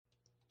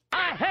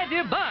hate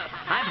you both.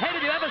 I've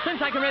hated you ever since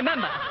I can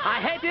remember.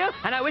 I hate you,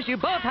 and I wish you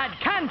both had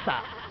cancer.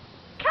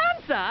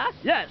 Cancer?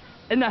 Yes,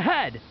 in the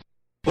head.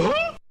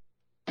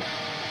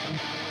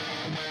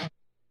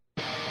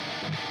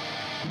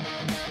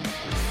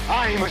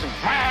 I'm as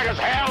mad as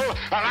hell,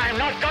 and I'm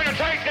not going to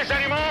take this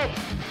anymore.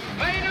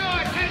 Pay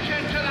no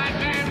attention to that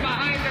man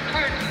behind the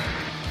curtain.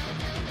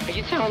 Are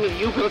you telling me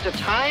you built a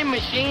time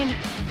machine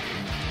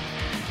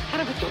out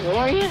of a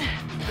DeLorean?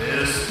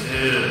 This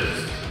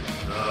is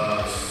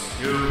the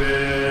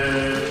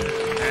Stupid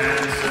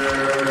Cancer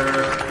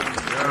Show.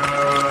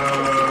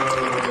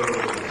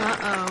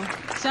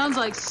 Uh-oh. Sounds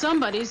like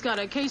somebody's got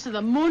a case of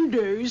the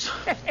Mondays.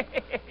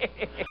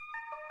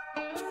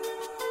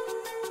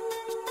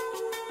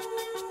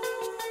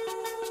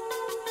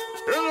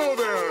 Hello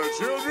there,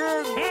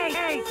 children.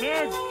 Hey,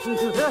 kids.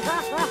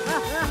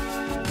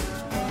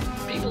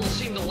 People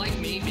seem to like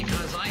me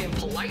because I am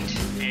polite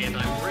and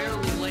I'm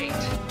rarely late.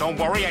 Don't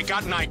worry, I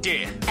got an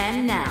idea.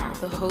 And now,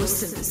 the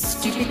host of the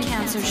Stupid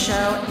Cancer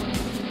Show,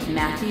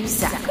 Matthew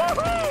Zach. Not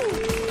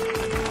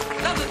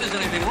that there's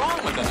anything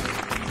wrong with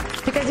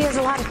that. Because he has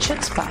a lot of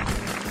chutzpah.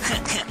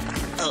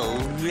 All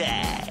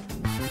right.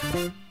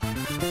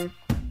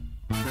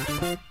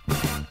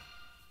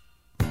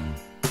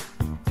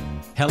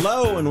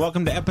 Hello and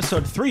welcome to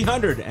episode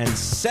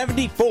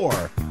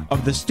 374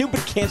 of the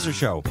Stupid Cancer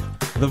Show,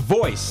 the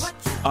voice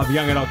of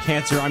young adult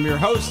cancer. I'm your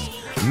host,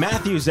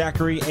 Matthew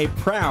Zachary, a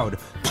proud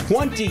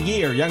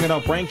 20-year young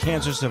adult brain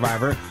cancer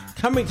survivor,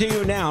 coming to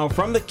you now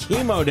from the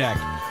Chemo Deck,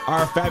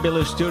 our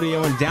fabulous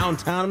studio in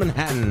downtown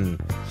Manhattan.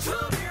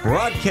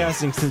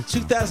 Broadcasting since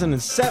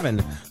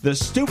 2007, the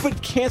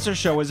Stupid Cancer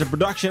Show is a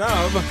production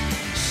of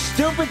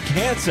Stupid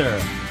Cancer,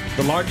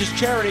 the largest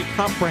charity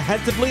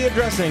comprehensively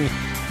addressing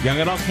young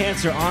adult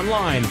cancer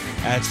online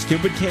at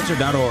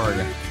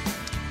stupidcancer.org.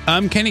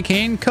 I'm Kenny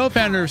Kane,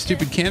 co-founder of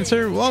Stupid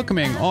Cancer,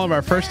 welcoming all of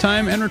our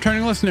first-time and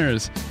returning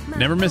listeners.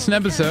 Never miss an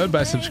episode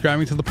by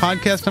subscribing to the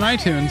podcast on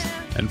iTunes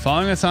and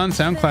following us on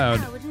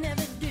SoundCloud.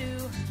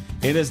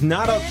 It is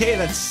not okay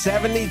that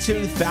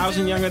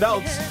 72,000 young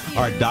adults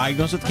are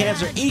diagnosed with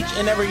cancer each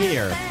and every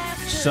year.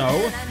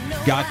 So,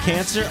 got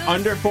cancer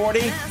under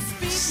 40?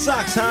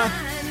 Sucks, huh?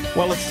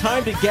 Well, it's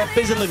time to get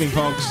busy living,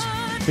 folks,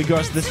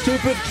 because the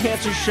Stupid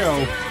Cancer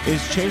Show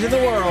is changing the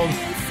world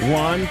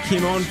one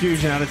chemo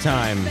infusion at a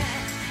time.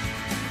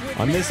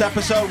 On this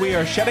episode, we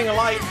are shedding a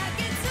light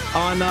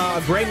on a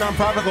great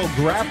nonprofit called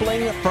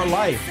Grappling For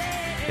Life.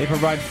 They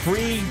provide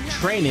free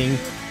training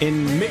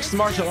in mixed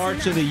martial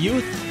arts to the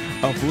youth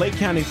of Lake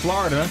County,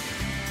 Florida.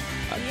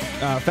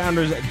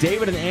 Founders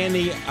David and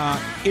Annie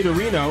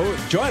Iturrino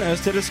join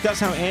us to discuss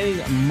how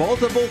Annie's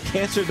multiple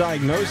cancer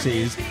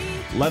diagnoses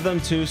led them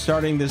to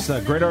starting this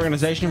great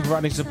organization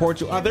providing support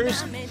to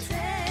others.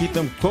 Keep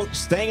them, quote,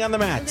 staying on the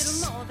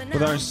mats.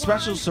 With our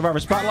special Survivor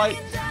Spotlight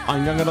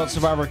on young adult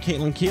survivor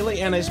Kaitlyn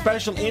Keely and a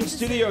special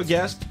in-studio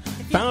guest,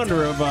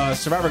 founder of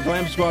Survivor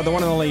Glam Squad, the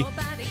one and only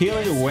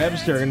Keely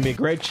Webster. Going to be a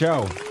great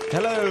show.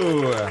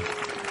 Hello.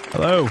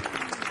 Hello.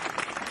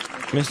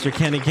 Mr.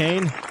 Kenny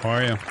Kane. How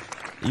are you?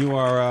 You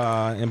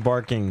are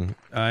embarking.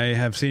 I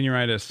have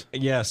senioritis.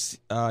 Yes.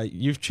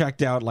 You've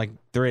checked out like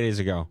 3 days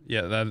ago.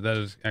 Yeah, that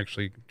is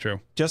actually true.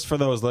 Just for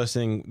those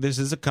listening, this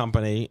is a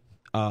company.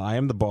 I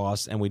am the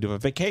boss, and we do a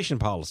vacation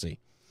policy.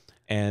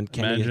 And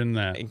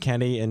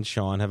Kenny and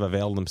Sean have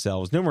availed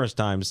themselves numerous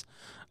times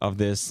of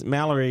this.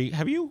 Mallory,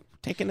 have you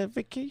taken a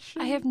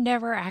vacation? I have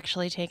never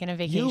actually taken a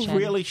vacation. You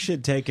really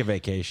should take a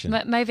vacation.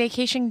 My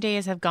vacation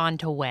days have gone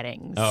to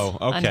weddings. Oh,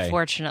 okay.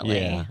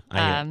 Unfortunately. Yeah,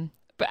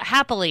 but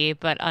happily,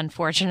 but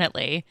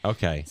unfortunately.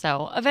 Okay.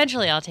 So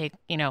eventually I'll take,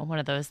 one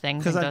of those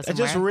things and go somewhere. I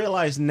just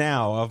realized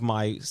now of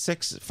my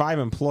 5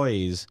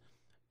 employees,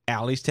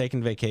 Allie's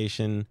taking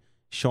vacation.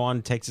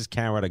 Sean takes his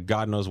camera to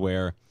God knows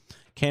where.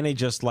 Kenny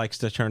just likes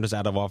to turn his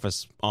out of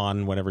office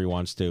on whenever he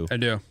wants to. I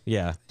do.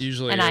 Yeah.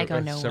 Usually. And I go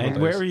nowhere. And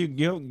where are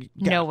you?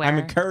 Nowhere. I'm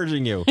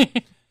encouraging you.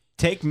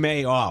 Take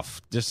May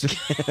off. Just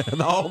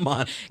the whole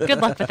month. Good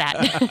luck with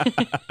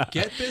that.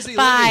 Get busy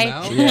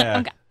Bye. living, Mal.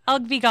 Yeah. I'll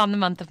be gone the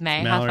month of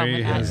May.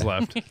 Mallory has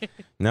left.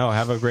 No,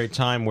 have a great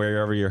time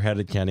wherever you're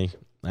headed, Kenny.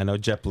 I know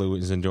JetBlue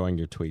is enjoying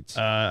your tweets.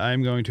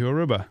 I'm going to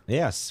Aruba.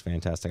 Yes,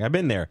 fantastic. I've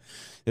been there.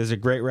 There's a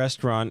great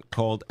restaurant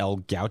called El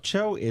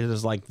Gaucho. It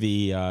is like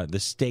the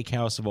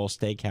steakhouse of all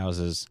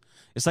steakhouses.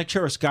 It's like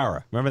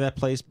Churrascara. Remember that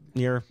place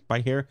near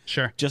by here?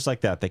 Sure. Just like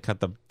that. They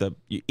cut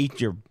you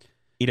eat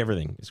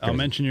everything. It's crazy. I'll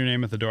mention your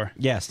name at the door.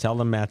 Yes, tell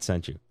them Matt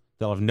sent you.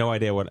 They'll have no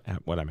idea what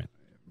I meant.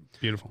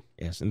 Beautiful.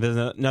 Yes, and there's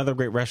another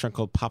great restaurant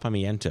called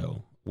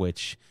Papamiento,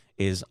 which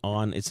is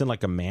it's in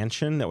like a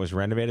mansion that was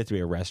renovated to be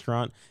a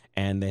restaurant,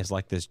 and there's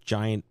like this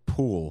giant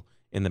pool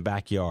in the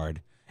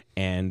backyard,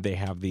 and they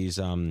have these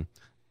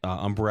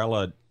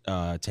umbrella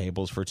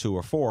tables for 2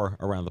 or 4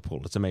 around the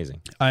pool. It's amazing.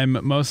 I'm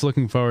most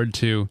looking forward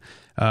to,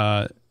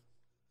 I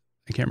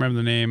can't remember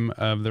the name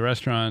of the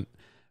restaurant,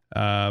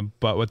 but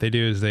what they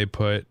do is they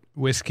put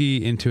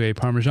whiskey into a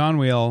Parmesan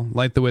wheel,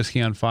 light the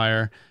whiskey on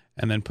fire,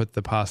 and then put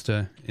the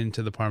pasta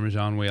into the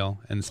Parmesan wheel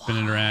and spin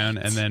it around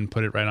and then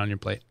put it right on your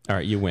plate. All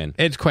right, you win.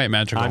 It's quite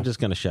magical. I'm just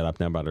going to shut up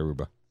now about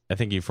Aruba. I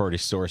think you've already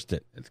sourced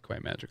it. It's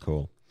quite magical.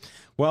 Cool.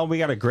 Well, we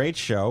got a great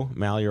show.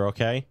 Mal, you're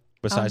okay?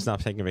 Besides not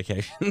taking a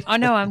vacation? Oh,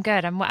 no, I'm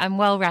good. I'm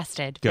well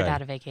rested Good.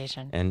 without a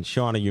vacation. And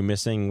Sean, are you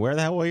missing? Where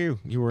the hell were you?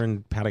 You were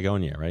in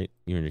Patagonia, right?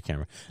 You and your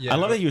camera. Yeah. I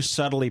love that you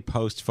subtly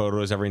post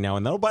photos every now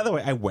and then. Oh, by the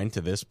way, I went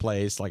to this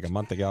place like a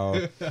month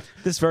ago.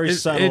 This very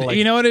subtle.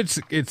 You know what?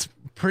 It's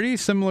pretty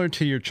similar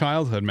to your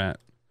childhood,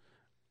 Matt,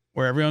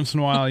 where every once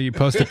in a while you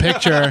post a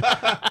picture.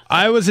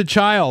 I was a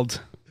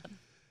child.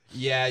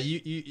 Yeah,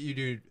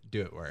 you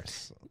do it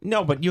worse.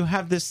 No, but you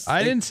have this.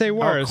 I didn't say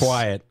worse.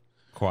 Oh,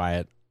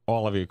 quiet.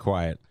 All of you,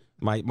 quiet.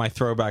 My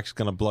throwback's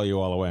going to blow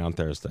you all away on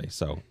Thursday,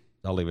 so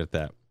I'll leave it at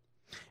that.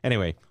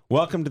 Anyway,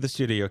 welcome to the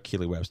studio,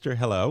 Keely Webster.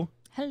 Hello.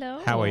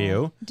 Hello. How are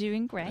you?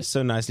 Doing great.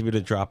 So nice of you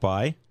to drop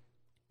by.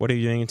 What are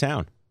you doing in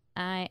town?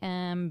 I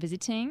am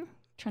visiting,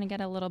 trying to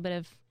get a little bit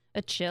of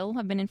a chill.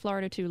 I've been in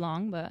Florida too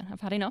long, but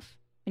I've had enough.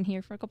 Been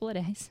here for a couple of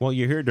days. Well,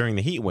 you're here during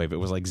the heat wave. It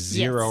was like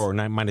 0 Yes.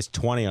 or minus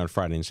 20 on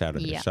Friday and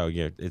Saturday. Yeah. So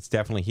it's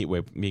definitely heat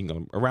wave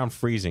being around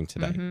freezing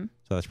today. Mhm.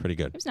 So that's pretty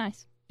good. It was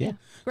nice. Yeah.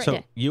 Great So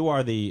day. you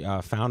are the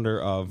founder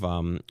of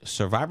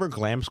Survivor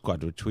Glam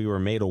Squad, which we were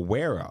made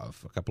aware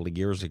of a couple of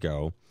years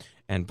ago,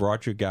 and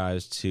brought you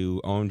guys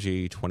to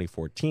OMG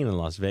 2014 in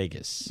Las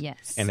Vegas.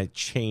 Yes. And it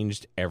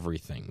changed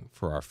everything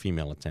for our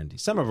female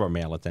attendees. Some of our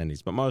male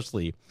attendees, but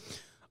mostly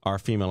our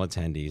female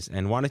attendees.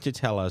 And why don't you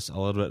tell us a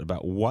little bit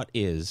about what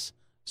is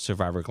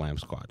Survivor Glam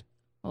Squad?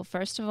 Well,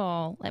 first of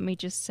all, let me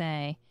just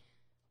say,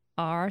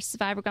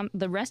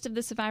 the rest of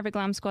the Survivor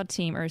Glam Squad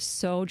team are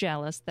so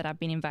jealous that I've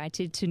been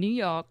invited to New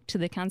York to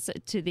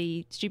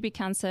the Stupid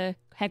Cancer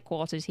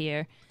headquarters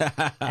here,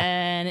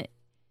 and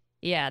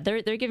yeah,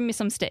 they're giving me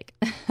some stick.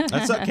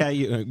 That's okay.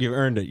 You've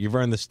earned it. You've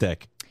earned the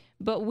stick.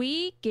 But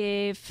we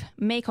give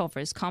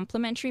makeovers,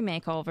 complimentary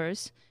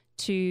makeovers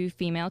to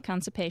female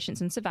cancer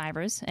patients and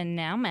survivors, and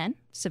now men.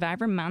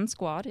 Survivor Man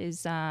Squad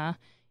is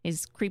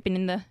creeping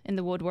in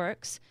the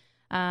woodworks.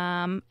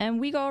 And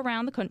we go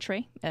around the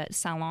country at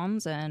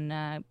salons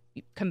and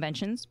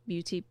conventions,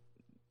 beauty,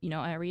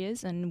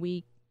 areas, and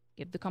we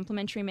give the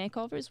complimentary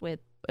makeovers with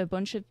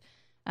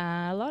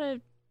a lot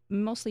of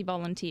mostly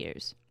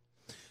volunteers.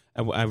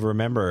 I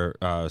remember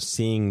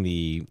seeing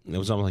it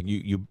was almost like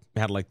you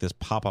had like this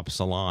pop-up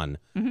salon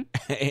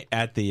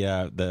at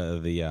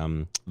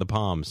the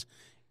Palms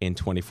in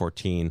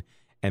 2014.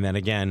 And then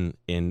again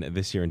in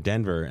this year in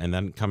Denver, and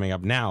then coming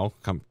up now,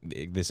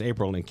 this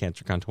April in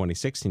CancerCon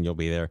 2016, you'll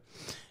be there.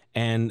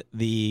 And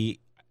I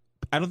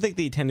don't think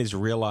the attendees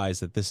realize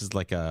that this is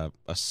like a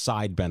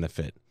side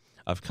benefit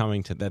of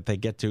coming to that they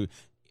get to.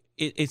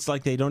 It's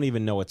like they don't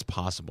even know it's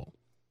possible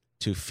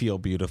to feel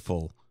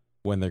beautiful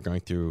when they're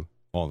going through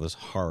all this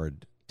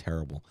horrid,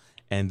 terrible.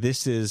 And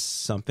this is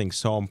something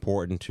so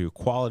important to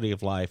quality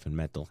of life and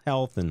mental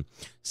health and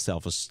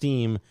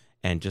self-esteem.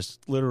 And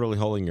just literally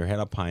holding your head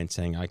up high and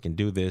saying, I can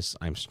do this,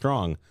 I'm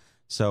strong.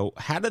 So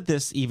how did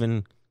this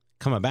even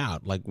come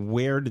about? Like,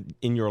 where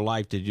in your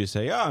life did you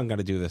say, I'm going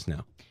to do this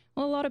now?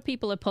 Well, a lot of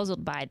people are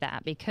puzzled by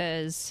that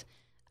because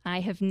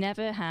I have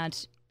never had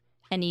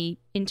any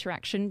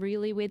interaction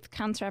really with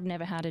cancer. I've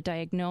never had a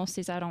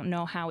diagnosis. I don't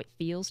know how it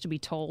feels to be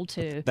told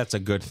to. That's a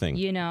good thing.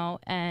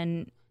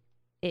 And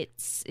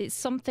it's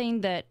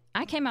something that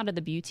I came out of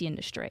the beauty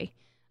industry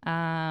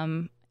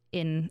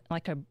in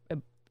like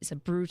it's a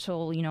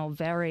brutal,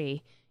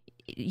 very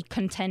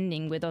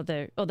contending with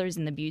others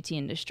in the beauty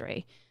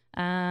industry.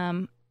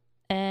 And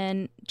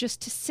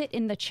just to sit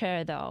in the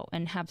chair, though,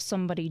 and have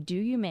somebody do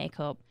your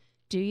makeup,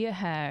 do your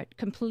hair,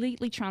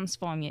 completely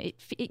transform you,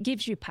 it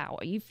gives you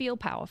power. You feel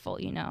powerful,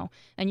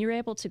 and you're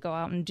able to go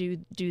out and do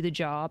the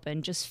job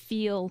and just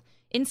feel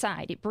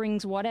inside. It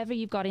brings whatever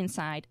you've got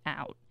inside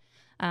out.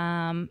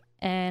 And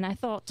I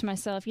thought to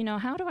myself,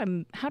 how do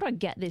I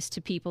get this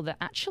to people that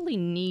actually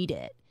need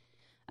it?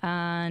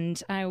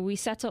 And we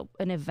set up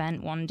an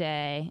event one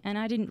day, and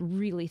I didn't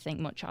really think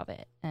much of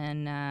it.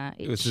 And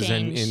this is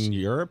in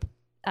Europe?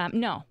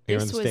 No, Here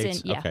this in the was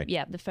States?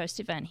 Okay. the first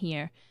event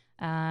here.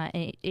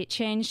 It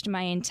changed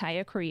my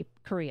entire career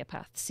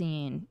path,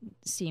 seeing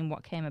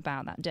what came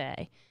about that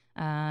day.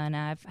 And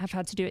I've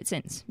had to do it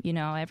since.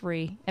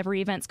 Every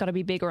event's got to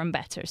be bigger and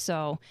better.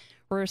 So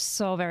we're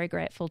so very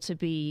grateful to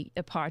be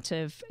a part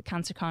of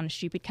CancerCon,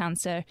 Stupid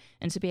Cancer,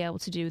 and to be able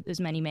to do as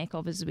many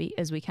makeovers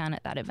as we can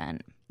at that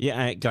event.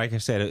 Yeah, like I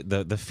said,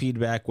 the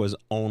feedback was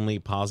only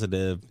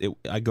positive.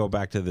 I go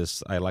back to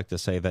this. I like to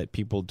say that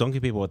people don't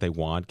give people what they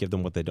want, give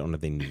them what they don't know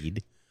they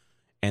need.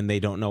 And they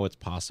don't know it's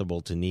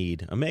possible to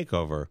need a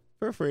makeover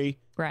for free.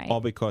 Right.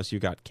 All because you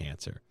got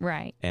cancer.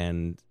 Right.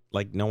 And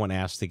like no one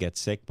asked to get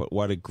sick, but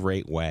what a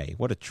great way.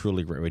 What a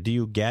truly great way. Do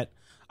you get,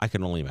 I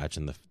can only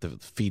imagine the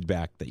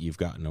feedback that you've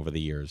gotten over the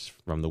years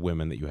from the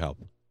women that you help.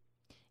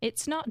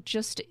 It's not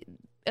just,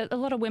 a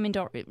lot of women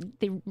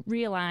they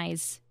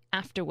realize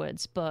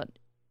afterwards, but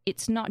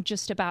it's not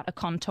just about a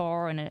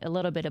contour and a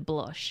little bit of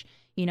blush.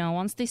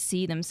 Once they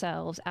see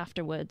themselves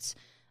afterwards,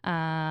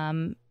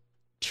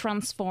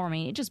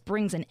 transforming, it just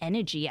brings an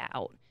energy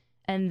out.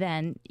 And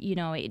then,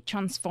 it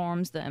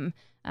transforms them.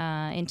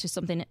 into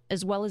something,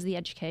 as well as the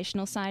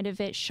educational side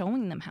of it,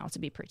 showing them how to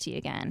be pretty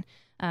again.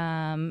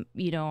 On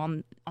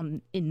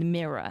in the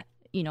mirror,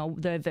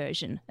 their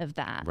version of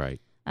that. Right.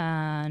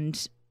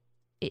 And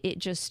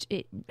it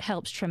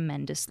helps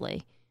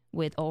tremendously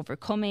with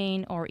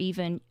overcoming, or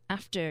even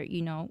after,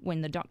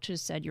 when the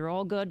doctors said you're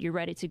all good, you're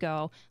ready to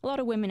go. A lot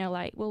of women are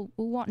like, well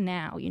what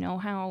now?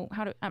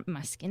 How do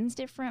my skin's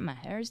different, my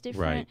hair is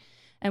different. Right.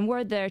 And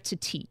we're there to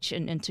teach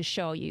and to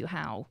show you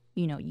how,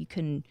 you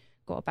can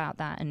go about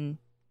that and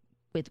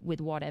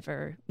with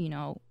whatever,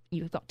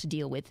 you've got to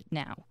deal with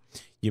now.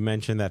 You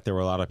mentioned that there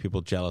were a lot of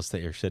people jealous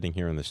that you're sitting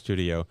here in the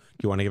studio.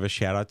 Do you want to give a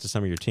shout out to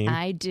some of your team?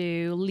 I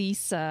do.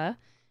 Lisa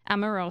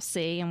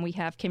Amorosi, and we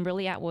have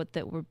Kimberly Atwood,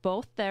 that were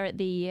both there at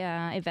the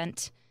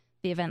event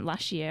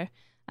last year,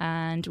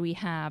 and we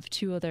have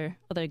two other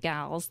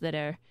gals that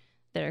are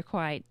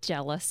quite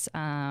jealous.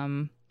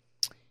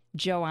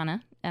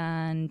 Joanna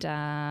and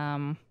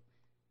I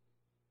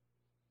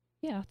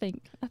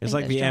think it's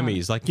like the Joanna.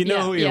 Emmys, like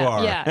who you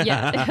are.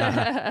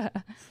 Yeah.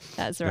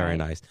 That's right. Very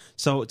nice.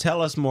 So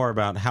tell us more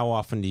about how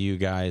often do you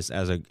guys,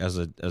 as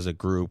a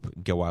group,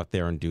 go out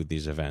there and do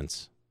these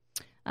events?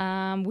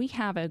 We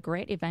have a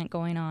great event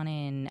going on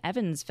in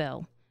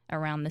Evansville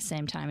around the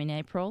same time in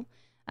April,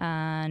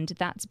 and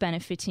that's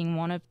benefiting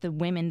one of the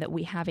women that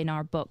we have in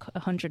our book,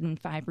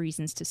 105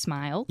 Reasons to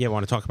Smile. Yeah, I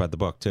want to talk about the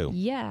book too.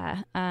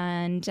 Yeah,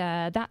 and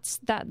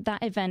that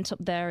event up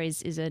there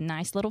is a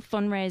nice little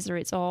fundraiser.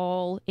 It's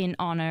all in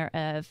honor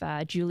of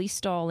Julie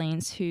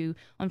Stallings, who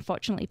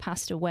unfortunately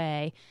passed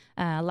away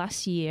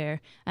last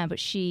year,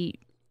 but she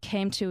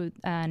came to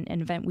an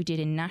event we did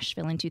in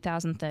Nashville in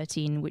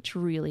 2013, which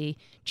really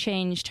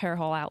changed her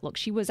whole outlook.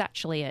 She was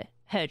actually a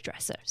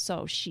hairdresser,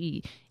 so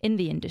she in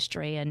the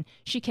industry, and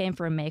she came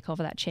for a makeover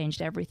that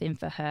changed everything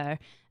for her,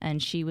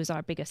 and she was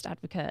our biggest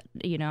advocate,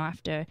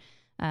 after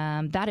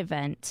that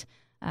event.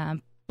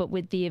 But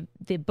with the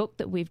book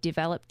that we've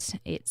developed,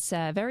 it's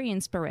very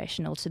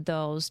inspirational to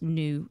those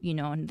new,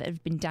 and that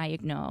have been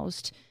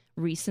diagnosed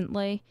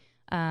recently.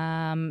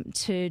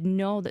 To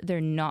know that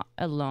they're not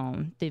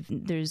alone.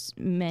 There's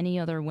many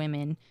other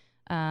women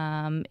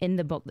in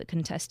the book that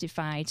can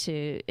testify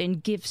to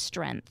and give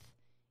strength.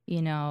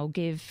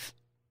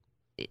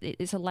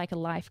 It's like a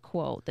life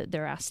quote that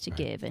they're asked to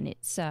give, and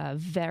it's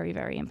very,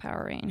 very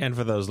empowering. And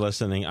for those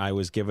listening, I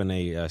was given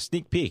a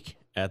sneak peek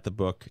at the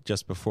book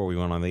just before we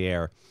went on the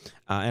air,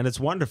 and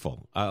it's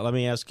wonderful. Let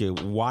me ask you,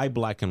 why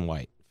black and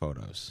white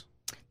photos?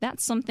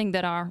 That's something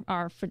that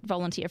our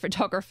volunteer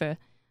photographer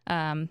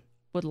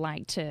would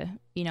like to,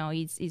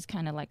 he's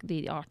kind of like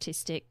the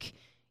artistic,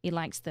 he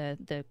likes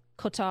the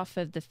cut off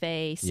of the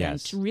face,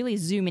 yes, and really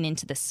zooming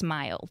into the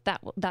smile.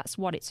 That's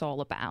what it's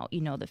all about,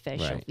 the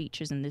facial right,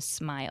 features, and this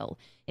smile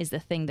is the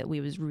thing that we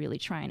was really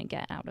trying to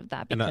get out of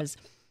that, because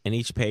and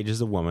each page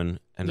is a woman,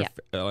 and yeah,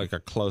 like a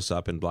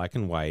close-up in black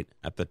and white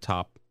at the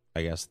top,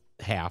 I guess,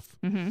 half,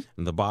 mm-hmm,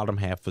 and the bottom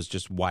half was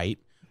just white,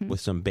 mm-hmm, with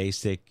some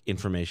basic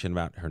information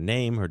about her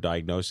name, her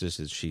diagnosis,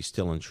 is she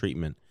still in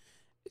treatment,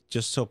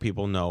 just so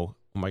people know,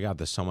 oh my God,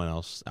 there's someone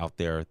else out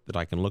there that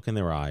I can look in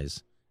their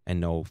eyes and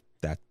know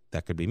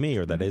that could be me,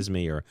 or that mm-hmm, is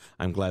me, or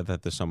I'm glad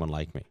that there's someone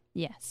like me.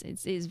 Yes,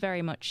 it's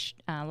very much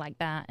like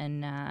that,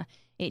 and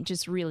it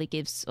just really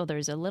gives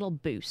others a little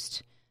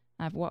boost.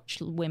 I've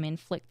watched women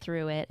flick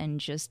through it and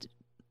just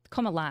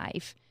come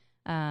alive,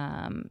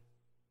 and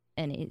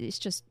it's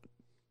just,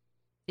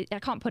 I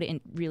can't put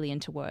it really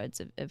into words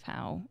of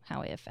how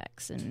it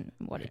affects and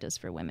what it does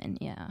for women.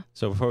 Yeah.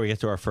 So before we get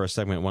to our first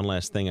segment, one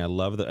last thing. I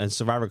love and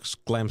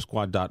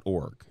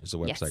survivorglamsquad.org is the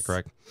website, yes,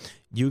 correct?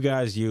 You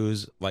guys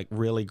use like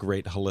really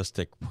great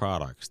holistic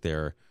products.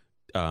 They're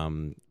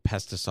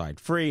pesticide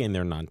free, and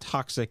they're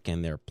non-toxic,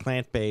 and they're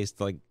plant-based.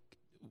 That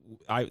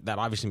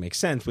obviously makes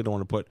sense. We don't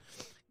want to put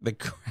the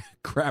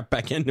crap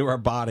back into our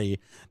body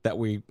that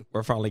we're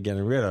finally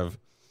getting rid of.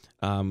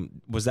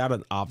 Was that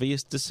an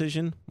obvious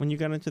decision when you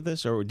got into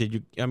this, or did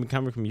you? I mean,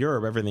 coming from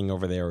Europe, everything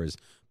over there is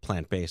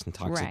plant-based and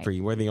toxic-free.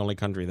 Right. We're the only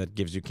country that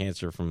gives you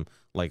cancer from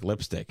like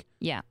lipstick.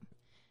 Yeah,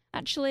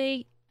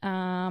 actually,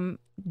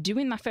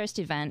 doing my first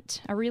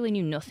event, I really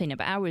knew nothing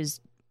about. I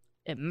was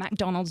a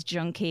McDonald's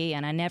junkie,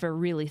 and I never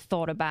really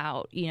thought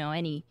about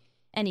any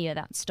of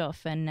that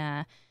stuff. And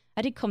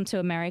I did come to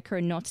America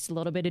and notice a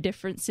little bit of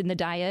difference in the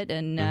diet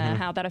and mm-hmm,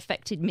 how that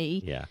affected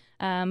me. Yeah.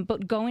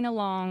 But going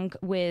along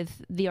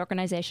with the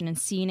organization and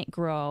seeing it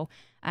grow,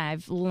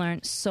 I've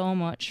learned so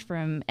much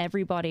from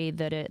everybody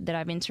that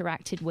I've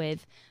interacted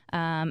with,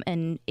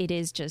 and it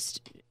is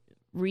just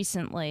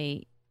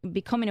recently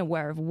becoming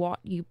aware of what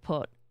you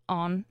put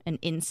on and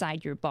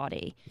inside your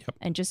body, yep,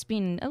 and just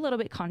being a little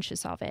bit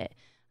conscious of it.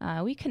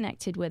 We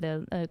connected with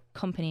a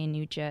company in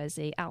New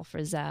Jersey,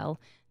 Alphazel.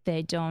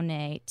 They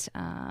donate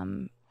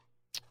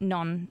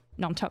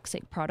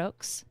non-toxic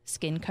products,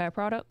 skincare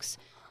products.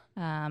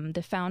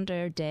 The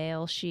founder,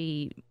 Dale,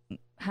 she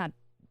had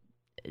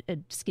a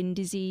skin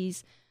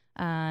disease,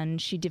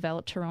 and she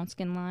developed her own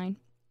skin line,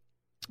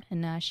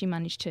 and she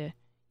managed to,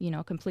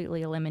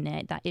 completely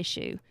eliminate that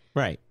issue.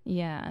 Right.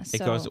 Yeah. It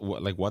goes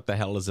like, what the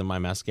hell is in my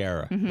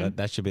mascara? Mm-hmm.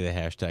 That should be the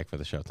hashtag for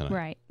the show tonight.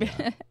 Right.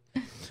 Yeah.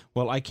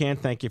 Well, I can't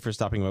thank you for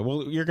stopping by.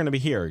 Well, you're going to be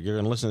here. You're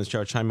going to listen to the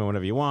show, chime in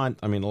whenever you want.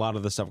 I mean, a lot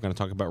of the stuff we're going to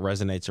talk about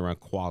resonates around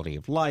quality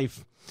of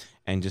life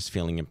and just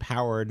feeling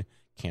empowered.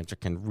 Cancer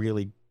can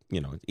really,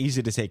 it's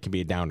easy to say it can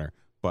be a downer,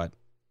 but,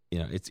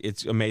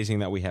 it's amazing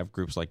that we have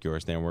groups like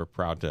yours there, and we're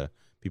proud to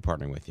be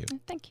partnering with you.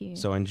 Thank you.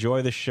 So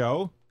enjoy the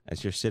show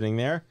as you're sitting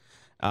there.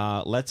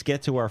 Let's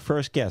get to our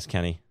first guest,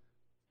 Kenny.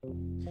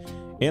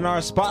 In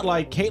our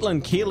spotlight,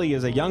 Kaitlyn Keely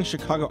is a young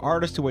Chicago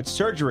artist who had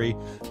surgery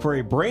for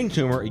a brain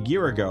tumor a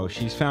year ago.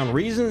 She's found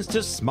reasons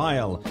to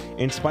smile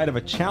in spite of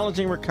a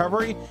challenging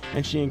recovery,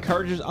 and she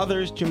encourages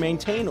others to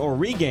maintain or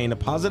regain a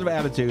positive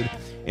attitude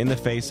in the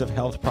face of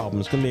health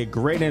problems. It's going to be a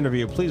great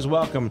interview. Please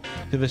welcome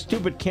to the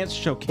Stupid Cancer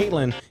Show,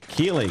 Kaitlyn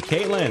Keely.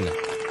 Kaitlyn.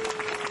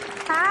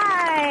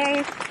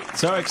 Hi.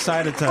 So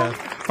excited to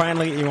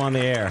finally get you on the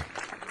air.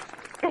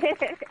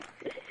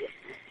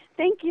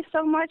 Thank you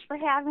so much for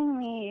having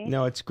me.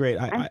 No, it's great.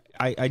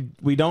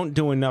 We don't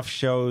do enough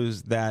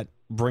shows that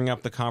bring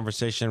up the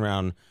conversation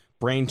around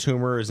brain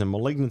tumors and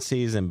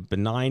malignancies and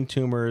benign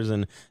tumors,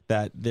 and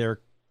that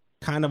they're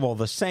kind of all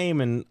the same.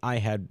 And I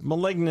had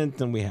malignant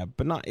and we have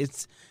benign.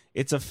 It's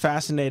a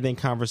fascinating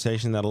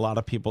conversation that a lot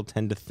of people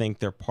tend to think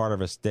they're part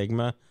of a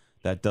stigma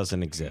that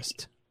doesn't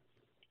exist.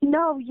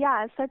 No,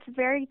 yes, that's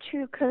very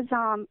true. Because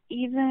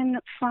even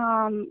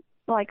from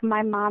like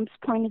my mom's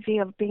point of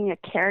view of being a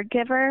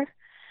caregiver,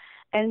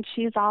 and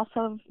she's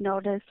also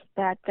noticed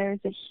that there's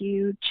a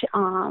huge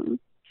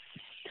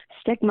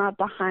stigma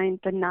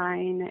behind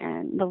benign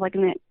and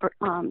malignant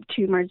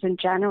tumors in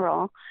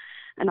general.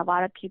 And a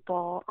lot of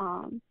people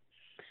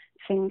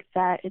think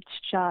that it's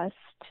just,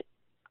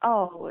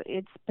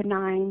 it's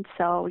benign,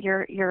 so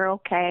you're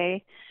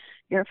okay,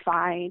 you're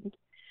fine.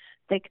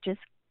 They could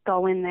just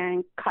go in there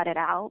and cut it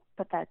out,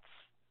 but that's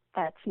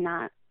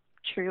not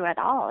true at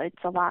all.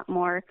 It's a lot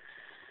more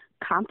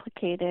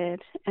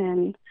complicated,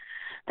 and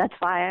that's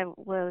why I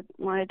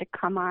wanted to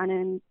come on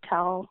and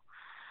tell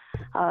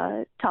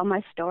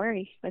my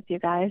story with you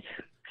guys.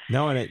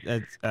 No,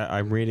 and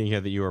I'm reading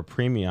here that you were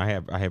preemie. I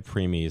have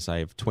preemies. I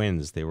have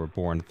twins. They were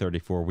born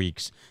 34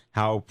 weeks.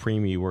 How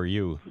preemie were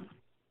you?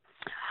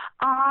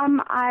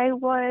 I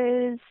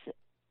was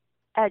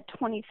at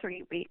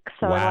 23 weeks.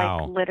 So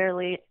wow.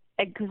 literally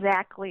to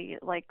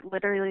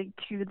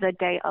the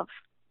day of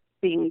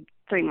being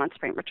 3 months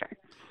premature.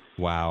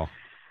 Wow.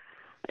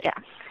 Yeah.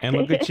 And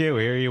look at you.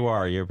 Here you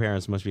are. Your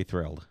parents must be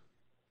thrilled.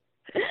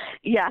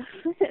 Yeah.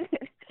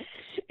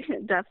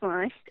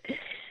 Definitely.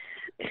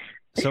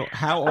 So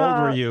how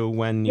old were you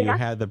when you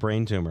had the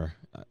brain tumor?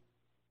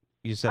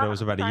 You said it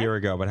was about a year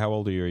ago, but how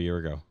old were you a year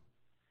ago?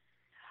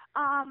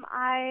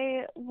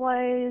 I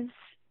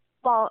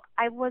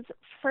was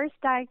first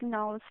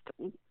diagnosed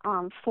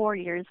 4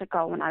 years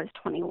ago when I was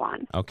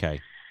 21. Okay.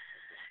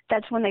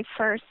 That's when they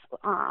first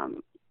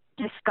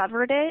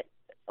discovered it,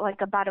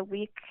 like about a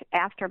week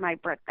after my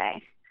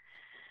birthday.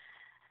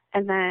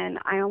 And then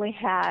I only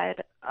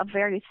had a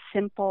very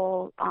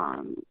simple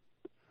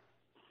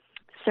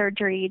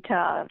surgery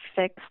to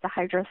fix the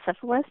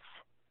hydrocephalus.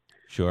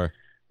 Sure.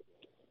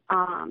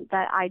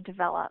 That I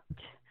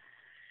developed.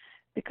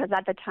 Because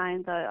at the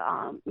time,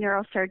 the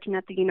neurosurgeon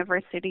at the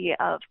University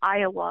of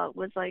Iowa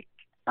was like,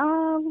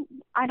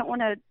 I don't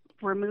want to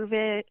remove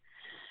it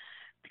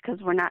because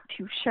we're not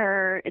too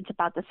sure. It's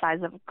about the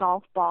size of a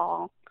golf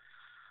ball.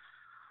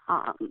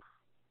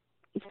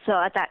 So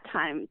at that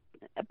time,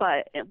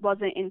 but it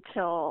wasn't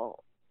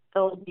until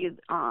it'll be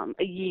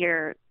a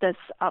year this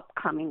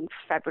upcoming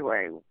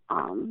February,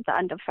 the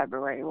end of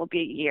February will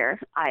be a year,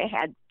 I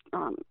had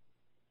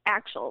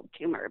actual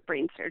tumor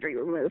brain surgery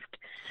removed.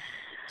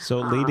 So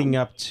leading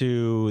up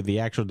to the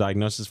actual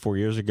diagnosis 4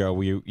 years ago,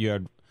 you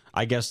had,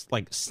 I guess,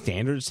 like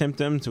standard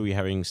symptoms? Were you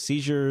having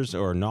seizures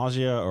or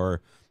nausea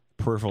or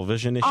peripheral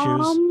vision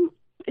issues?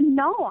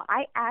 No,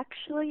 I've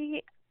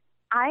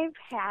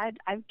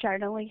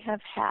generally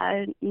have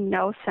had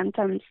no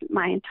symptoms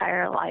my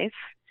entire life.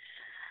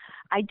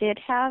 I did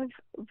have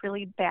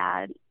really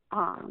bad,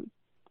 I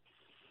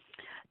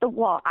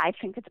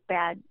think it's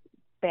bad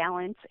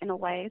balance in a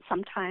way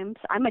sometimes.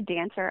 I'm a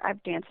dancer.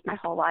 I've danced my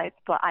whole life,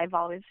 but I've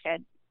always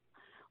had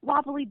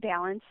wobbly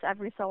balance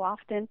every so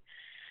often.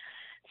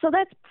 So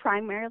that's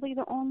primarily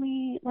the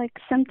only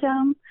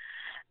symptom,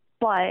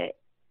 but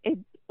it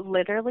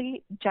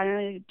literally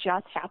generally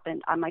just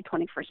happened on my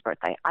 21st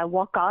birthday. I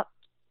woke up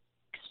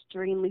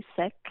extremely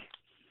sick,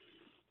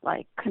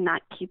 could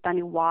not keep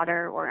any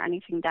water or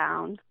anything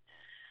down,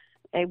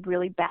 a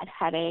really bad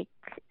headache.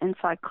 And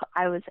so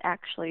I was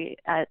actually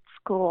at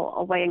school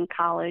away in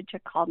college. I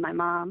called my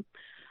mom.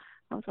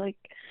 I was like,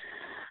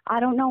 I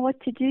don't know what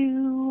to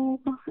do.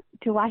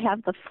 Do I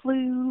have the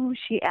flu?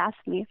 She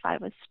asked me if I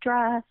was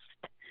stressed.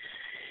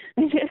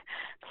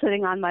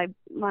 Sitting on my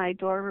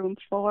dorm room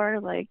floor,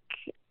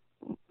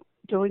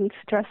 doing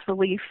stress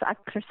relief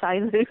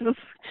exercises.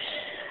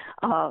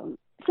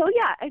 So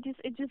yeah,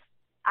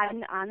 I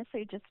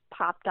honestly just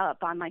popped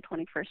up on my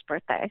 21st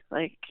birthday.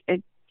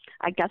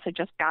 I guess it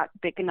just got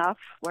big enough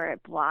where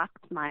it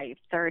blocked my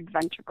third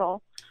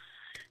ventricle,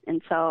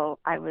 and so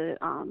I was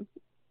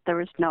there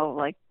was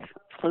no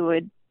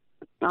fluid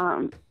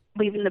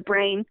leaving the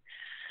brain.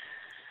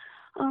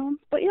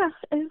 But yeah,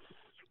 it's,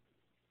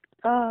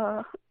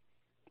 so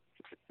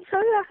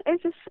yeah,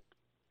 it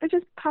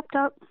just popped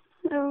up,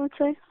 I would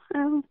say.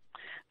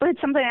 But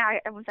it's something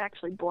I was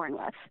actually born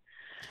with.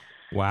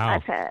 Wow.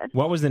 I've had.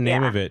 What was the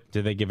name of it?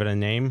 Did they give it a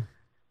name?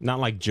 Not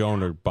like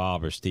Joan or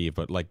Bob or Steve,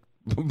 but like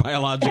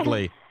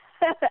biologically.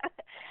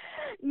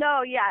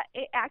 No, yeah.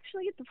 It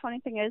actually, the funny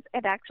thing is,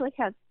 it actually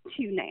has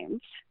two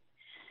names.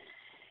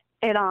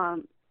 It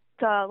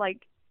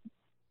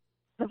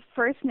the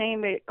first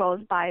name it goes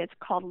by, it's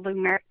called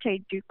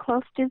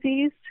Lemaitre-Duclos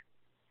disease,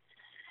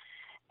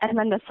 and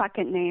then the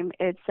second name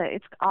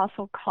it's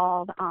also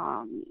called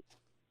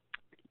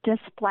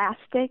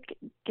dysplastic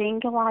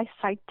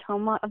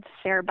gangliocytoma of the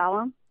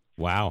cerebellum.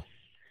 Wow.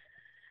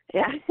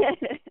 Yeah.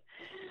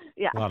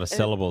 Yeah. A lot of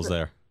syllables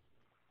there.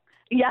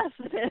 Yes,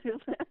 it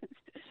is.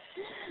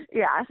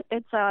 Yeah,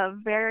 it's a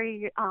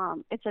very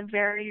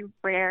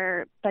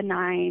rare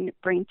benign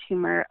brain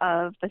tumor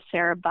of the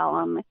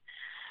cerebellum,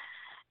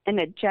 and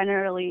it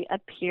generally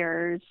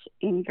appears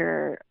in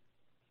your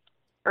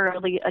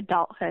early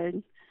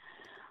adulthood.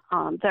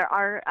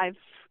 I've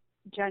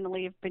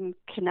generally been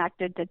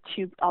connected to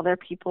two other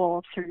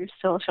people through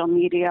social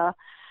media,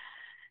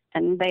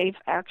 and they've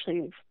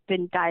actually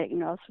been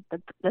diagnosed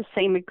with the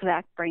same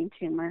exact brain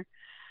tumor,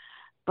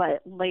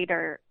 but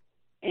later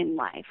in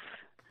life,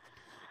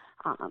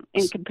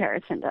 in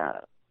comparison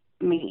to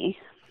me.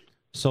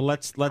 So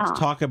let's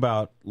talk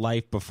about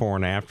life before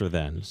and after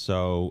then.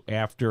 So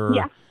after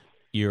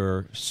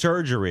your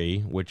surgery,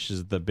 which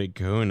is the big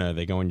kahuna,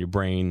 they go in your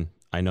brain.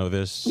 I know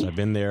this. I've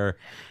been there.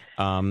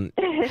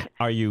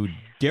 Are you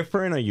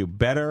different? Are you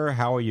better?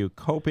 How are you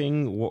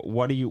coping? What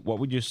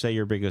would you say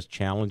your biggest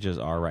challenges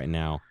are right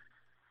now?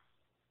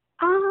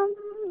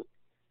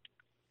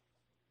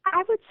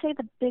 I would say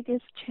the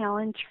biggest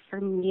challenge for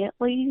me, at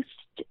least,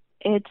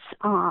 I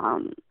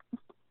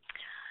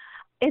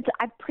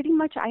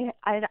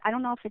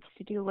don't know if it's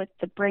to do with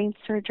the brain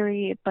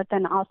surgery, but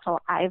then also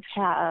I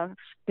have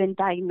been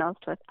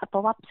diagnosed with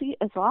epilepsy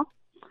as well.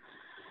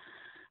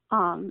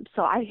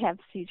 So I have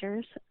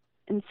seizures,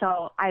 and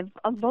so I'm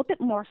a little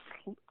bit more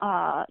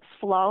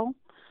slow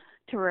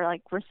to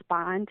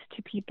respond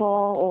to people,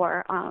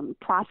 or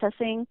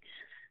processing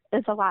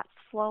is a lot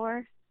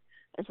slower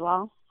as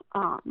well.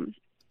 I'm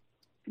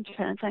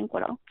trying to think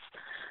what else.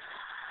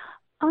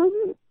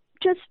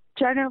 Just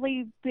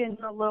generally been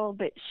a little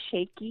bit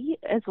shaky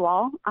as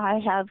well. I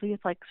have these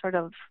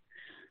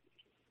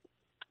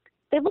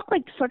they look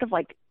like sort of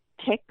like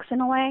ticks in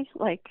a way,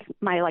 like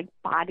my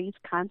body's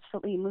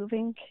constantly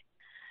moving.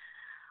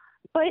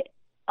 But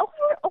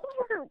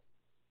over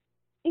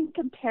in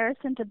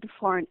comparison to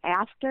before and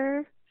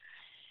after,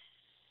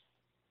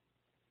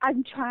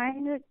 I'm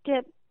trying to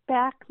get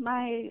back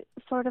my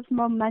sort of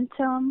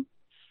momentum,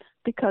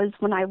 because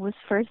when I was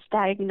first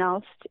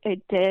diagnosed,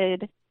 it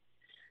did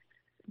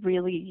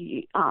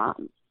really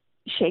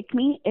shake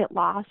me. It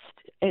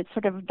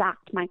sort of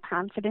knocked my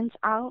confidence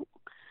out.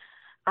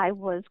 I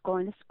was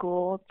going to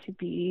school to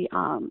be,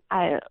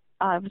 I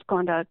was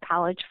going to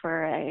college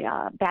for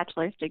a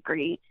bachelor's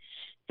degree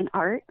in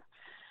art,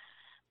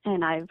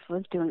 and I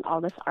was doing all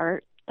this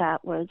art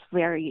that was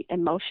very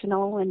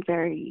emotional and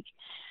very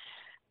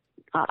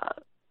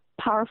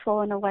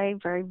powerful in a way,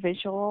 very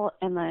visual,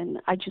 and then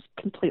I just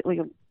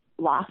completely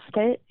lost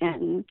it,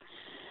 and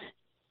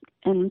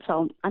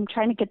so I'm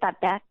trying to get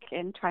that back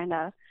and trying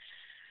to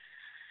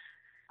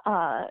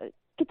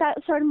get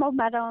that sort of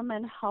momentum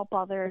and help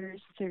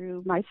others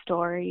through my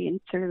story and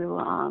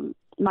through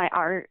my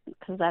art,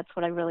 because that's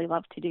what I really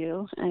love to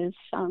do, is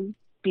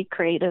be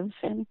creative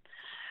and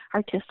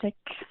artistic.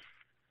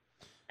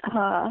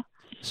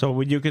 So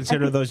would you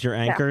consider those your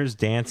anchors,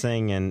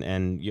 dancing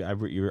and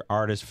your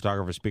artist,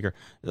 photographer, speaker?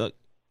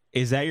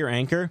 Is that your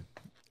anchor?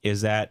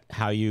 Is that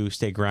how you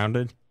stay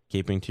grounded,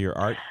 keeping to your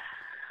art?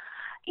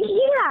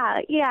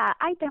 Yeah.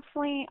 I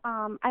definitely,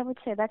 I would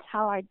say that's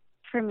how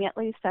for me at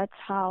least, that's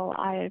how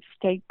I've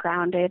stayed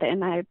grounded.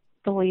 And I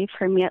believe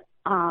for me,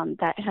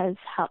 that has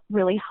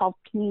really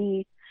helped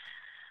me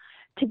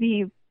to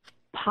be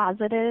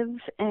positive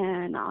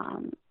and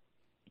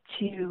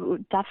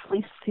to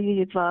definitely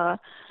see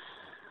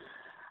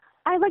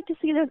I like to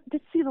see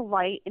the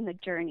light in the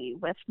journey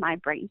with my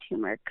brain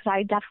tumor, because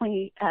I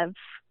definitely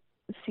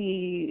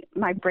see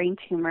my brain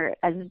tumor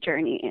as a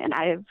journey, and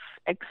I've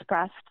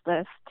expressed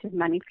this to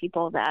many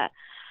people that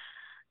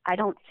I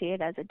don't see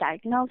it as a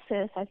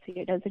diagnosis. I see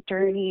it as a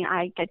journey.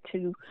 I get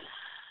to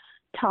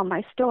tell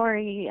my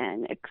story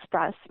and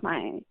express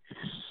my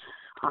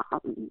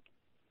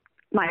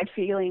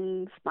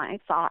feelings, my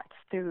thoughts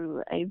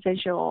through a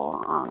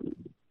visual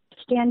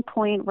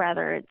standpoint,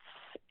 whether it's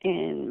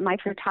in my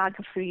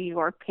photography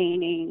or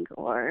painting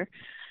or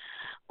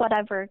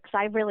whatever, because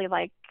I really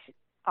like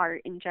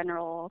art in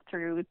general,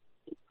 through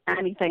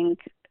anything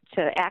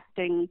to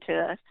acting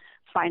to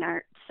fine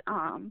arts.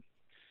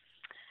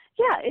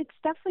 Yeah, it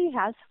definitely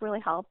has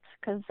really helped,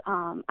 because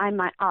I'm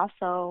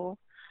also,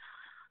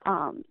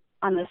 on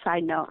the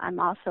side note, I'm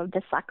also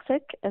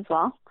dyslexic as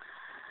well.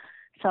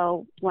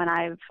 So when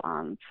I've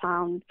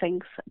found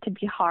things to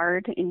be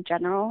hard in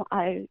general,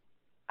 I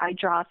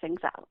draw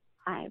things out.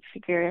 I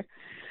figure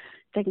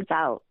things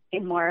out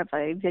in more of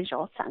a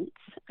visual sense,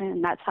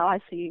 and that's how I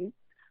see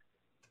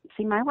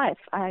my life.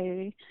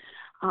 I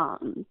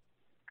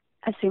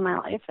see my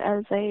life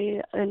as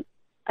an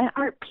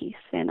art piece,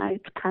 and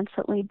it's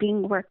constantly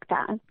being worked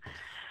on.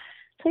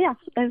 So yeah,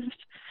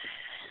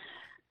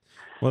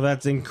 well,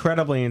 that's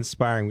incredibly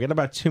inspiring. We got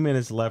about 2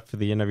 minutes left for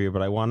the interview,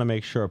 but I want to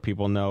make sure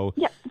people know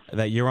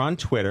that you're on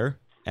Twitter.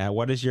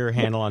 What is your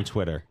handle on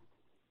Twitter?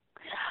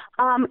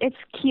 It's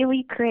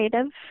Keely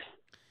Creative.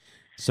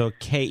 So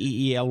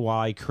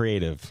Keely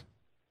Creative.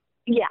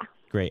 Yeah.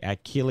 Great.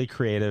 At Keely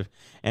Creative.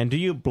 And do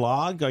you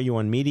blog? Are you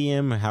on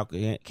Medium? How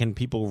can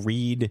people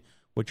read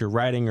what you're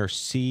writing or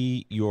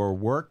see your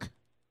work?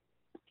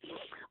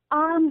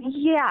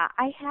 Yeah,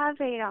 I have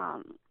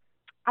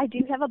I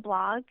do have a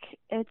blog.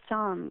 It's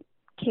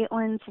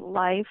Kaitlyn's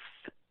Life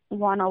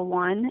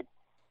 101.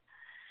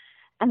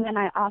 And then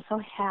I also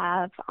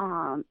have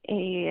a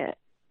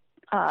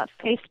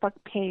Facebook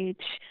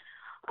page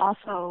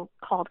also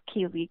called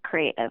Keely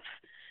Creative.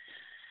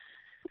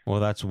 Well,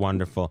 that's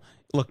wonderful.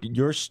 Look,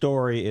 your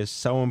story is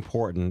so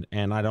important,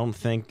 and I don't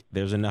think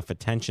there's enough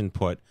attention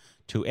put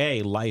to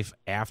life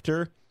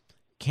after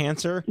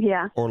cancer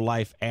or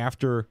life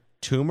after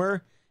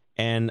tumor.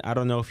 And I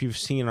don't know if you've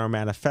seen our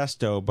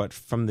manifesto, but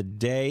from the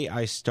day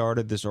I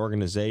started this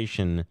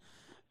organization,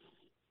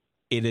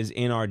 it is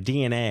in our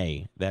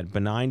DNA that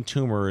benign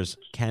tumors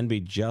can be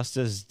just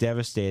as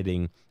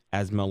devastating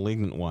as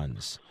malignant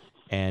ones.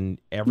 And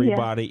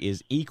everybody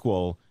is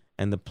equal,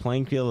 and the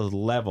playing field is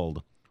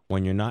leveled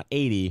when you're not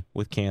 80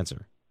 with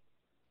cancer.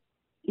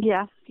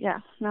 And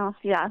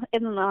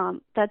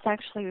that's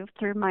actually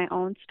through my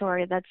own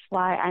story. That's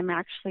why I'm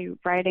actually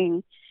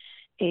writing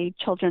a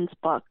children's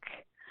book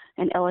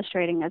and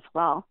illustrating as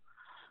well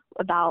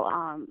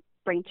about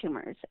brain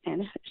tumors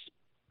and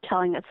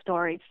telling a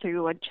story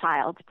through a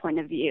child's point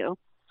of view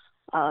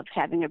of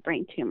having a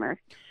brain tumor.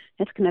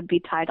 It's going to be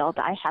titled,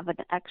 I Have an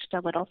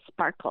Extra Little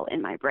Sparkle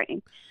in My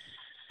Brain.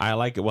 I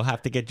like it. We'll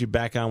have to get you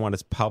back on when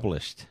it's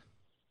published.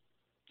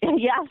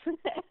 Yes.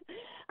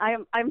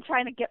 I'm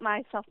trying to get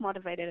myself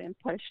motivated and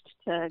pushed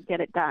to get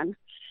it done.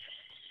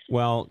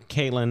 Well,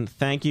 Kaitlyn,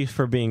 thank you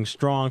for being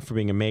strong, for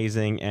being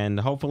amazing, and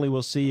hopefully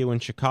we'll see you in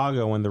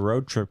Chicago when the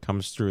road trip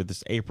comes through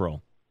this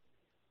April.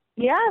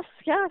 Yes,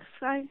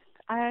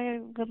 I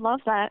would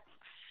love that.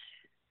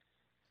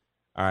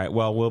 All right,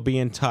 well, we'll be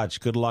in touch.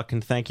 Good luck,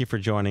 and thank you for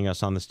joining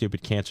us on the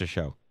Stupid Cancer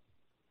Show.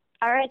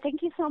 All right,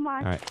 thank you so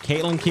much. All right,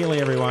 Kaitlyn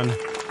Keely, everyone.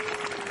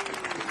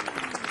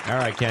 All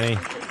right, Kenny.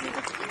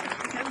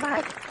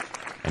 Bye.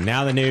 And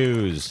now the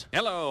news.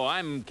 Hello,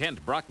 I'm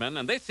Kent Brockman,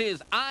 and this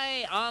is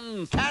Eye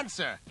on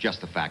Cancer. Just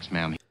the facts,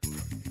 ma'am.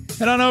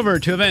 Head on over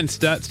to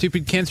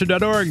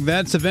events.stupidcancer.org.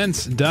 That's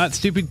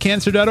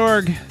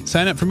events.stupidcancer.org.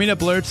 Sign up for meetup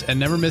alerts and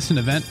never miss an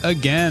event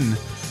again.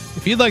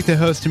 If you'd like to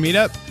host a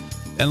meetup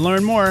and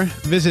learn more,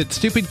 visit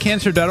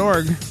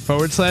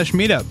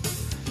stupidcancer.org/meetup.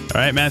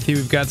 All right, Matthew,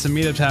 we've got some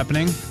meetups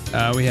happening.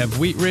 We have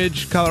Wheat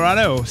Ridge,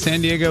 Colorado,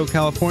 San Diego,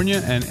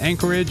 California, and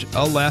Anchorage,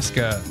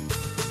 Alaska.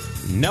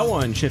 No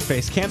one should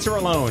face cancer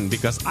alone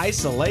because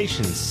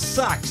isolation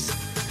sucks.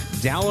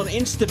 Download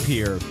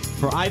Instapeer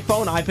for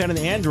iPhone, iPad, and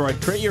Android.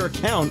 Create your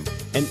account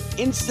and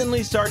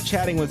instantly start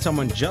chatting with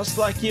someone just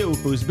like you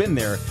who's been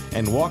there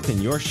and walked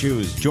in your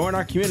shoes. Join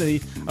our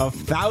community of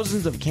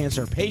thousands of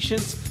cancer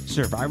patients,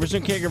 survivors,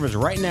 and caregivers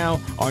right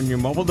now on your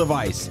mobile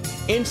device.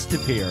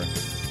 Instapeer.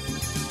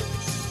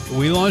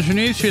 We launched a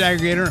newsfeed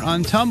aggregator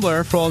on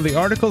Tumblr for all the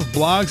articles,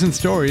 blogs, and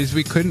stories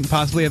we couldn't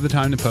possibly have the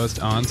time to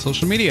post on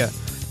social media.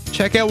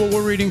 Check out what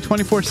we're reading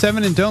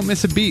 24/7 and don't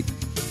miss a beat.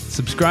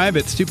 Subscribe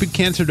at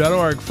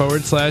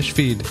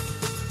stupidcancer.org/feed.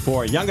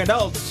 For young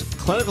adults,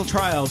 clinical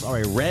trials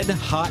are a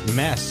red-hot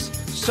mess.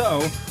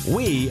 So,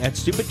 we at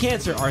Stupid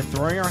Cancer are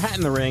throwing our hat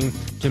in the ring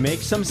to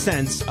make some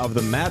sense of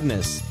the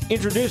madness.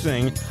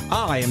 Introducing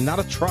I Am Not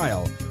a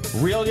Trial.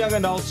 Real young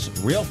adults,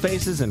 real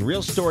faces, and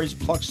real stories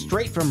plucked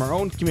straight from our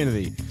own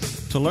community.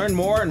 To learn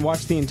more and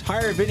watch the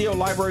entire video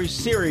library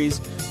series,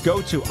 go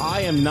to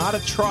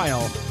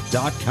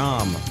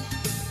IamNotATrial.com.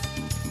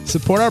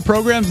 Support our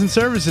programs and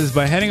services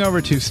by heading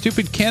over to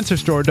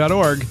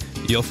stupidcancerstore.org.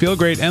 You'll feel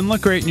great and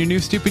look great in your new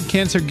Stupid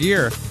Cancer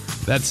gear.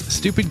 That's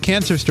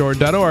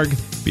stupidcancerstore.org.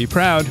 Be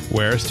proud,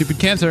 wear Stupid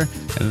Cancer,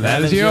 and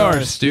that is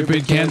your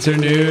Stupid Cancer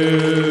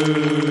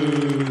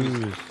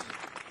News.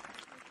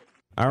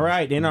 All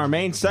right, in our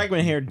main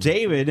segment here,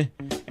 David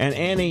and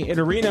Annie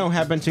Iturrino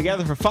have been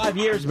together for 5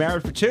 years,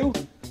 married for 2.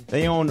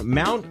 They own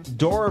Mount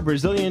Dora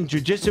Brazilian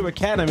Jiu-Jitsu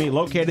Academy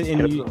located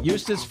in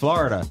Eustis,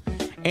 Florida.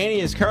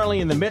 Annie is currently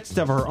in the midst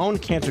of her own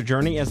cancer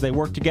journey as they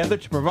work together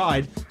to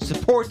provide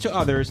support to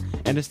others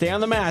and to stay on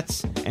the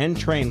mats and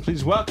train.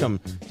 Please welcome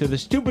to the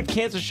Stupid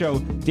Cancer Show,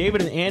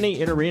 David and Annie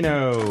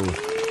Iturrino.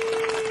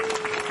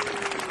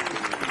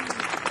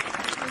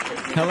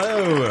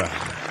 Hello.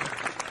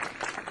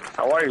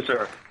 How are you,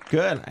 sir?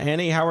 Good.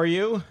 Annie, how are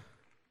you?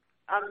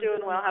 I'm doing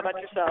well. How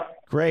about yourself?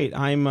 Great.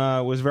 I'm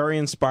was very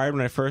inspired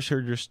when I first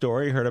heard your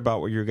story. Heard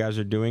about what you guys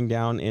are doing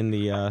down in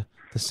the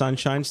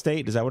Sunshine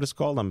State. Is that what it's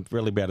called? I'm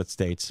really bad at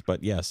states,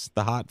 but yes,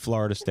 the hot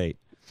Florida state.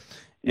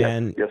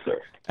 Yes, yes, sir.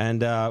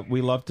 And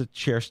we love to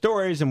share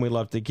stories, and we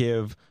love to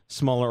give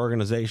smaller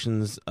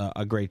organizations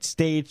a great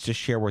stage to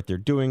share what they're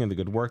doing and the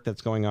good work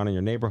that's going on in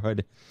your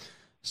neighborhood.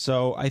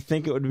 So I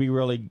think it would be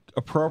really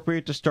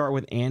appropriate to start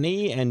with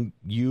Annie, and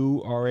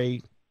you are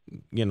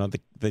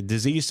the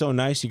disease so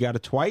nice you got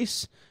it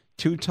twice,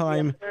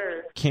 two-time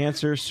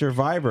cancer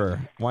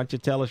survivor. Why don't you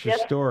tell us your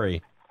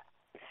story?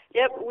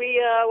 Yep,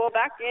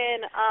 back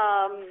in,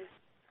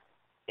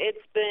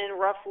 it's been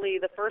roughly,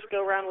 the first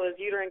go-round was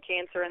uterine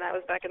cancer, and that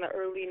was back in the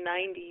early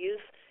 90s.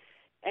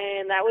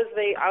 And I was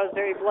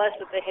very blessed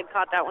that they had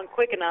caught that one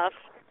quick enough.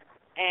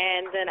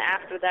 And then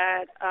after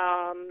that,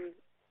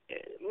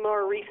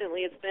 more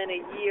recently, it's been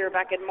a year,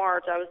 back in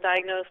March, I was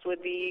diagnosed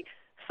with the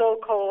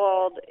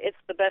so-called, it's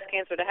the best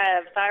cancer to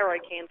have,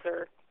 thyroid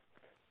cancer,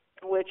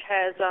 which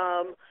has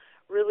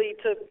really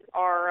took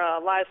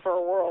our lives for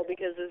a whirl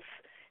because it's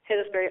hit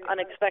us very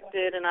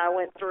unexpected, and I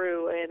went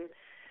through, and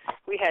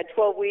we had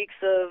 12 weeks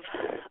of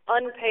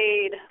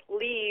unpaid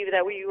leave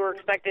that we were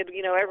expected,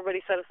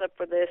 everybody set us up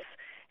for this,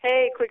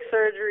 hey, quick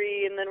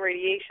surgery and then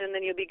radiation,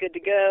 then you'll be good to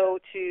go,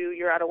 to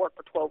you're out of work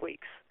for 12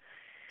 weeks.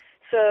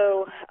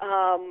 So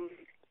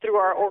through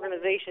our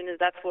organization,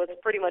 that's what's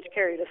pretty much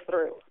carried us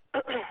through.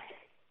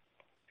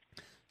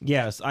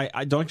 Yes,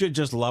 I don't you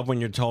just love when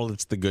you're told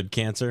it's the good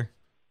cancer?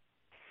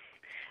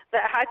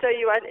 I tell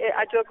you,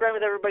 I joke around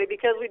with everybody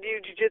because we do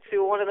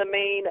jiu-jitsu. One of the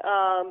main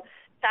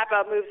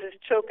tap-out moves is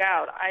choke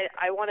out.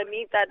 I want to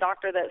meet that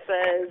doctor that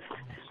says,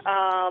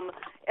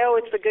 oh,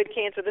 it's the good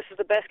cancer, this is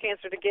the best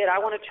cancer to get. I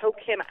want to choke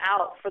him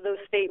out for those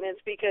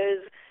statements because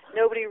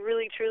nobody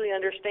really truly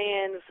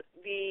understands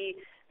the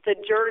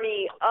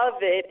journey of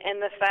it,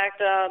 and the fact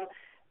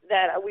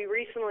that we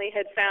recently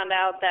had found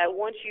out that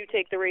once you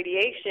take the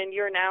radiation,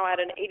 you're now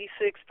at an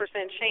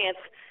 86% chance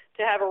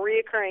to have a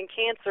reoccurring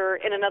cancer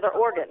in another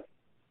organ.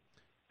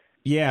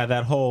 Yeah,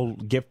 that whole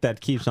gift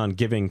that keeps on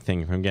giving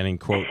thing from getting,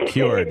 quote,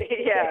 cured.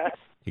 Yeah.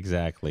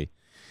 Exactly.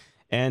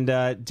 And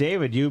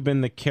David, you've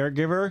been the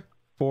caregiver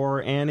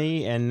for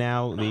Annie and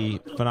now the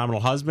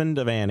phenomenal husband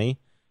of Annie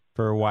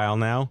for a while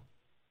now.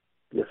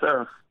 Yes,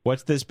 sir.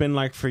 What's this been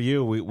like for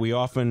you? We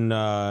often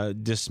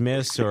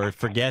dismiss or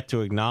forget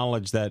to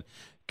acknowledge that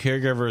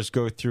caregivers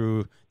go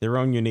through their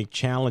own unique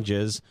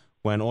challenges.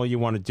 When all you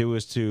want to do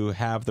is to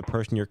have the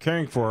person you're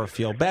caring for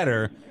feel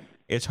better,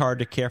 it's hard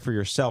to care for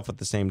yourself at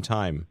the same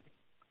time.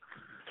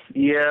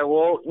 Yeah,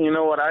 well, you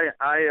know what? I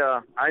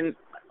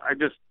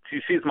just,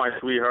 she's my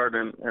sweetheart,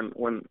 and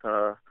when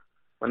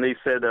they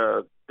said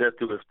death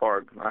to us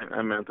part,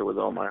 I meant it with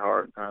all my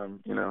heart. I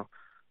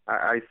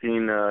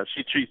seen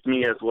she treats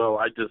me as well.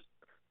 I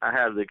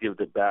have to give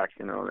it back,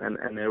 and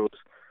it was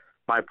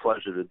my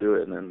pleasure to do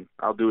it, and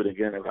I'll do it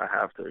again if I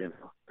have to.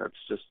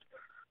 That's just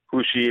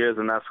who she is,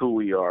 and that's who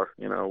we are.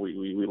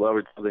 We love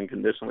each other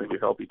unconditionally. We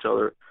help each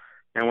other,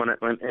 and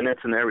and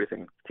it's in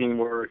everything,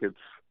 teamwork. It's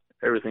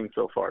everything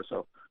so far.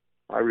 So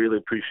I really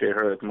appreciate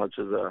her as much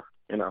as our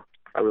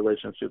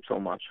relationship so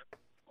much.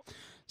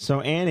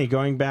 So Annie,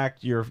 going back,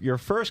 your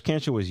first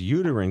cancer was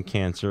uterine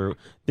cancer.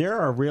 There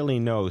are really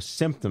no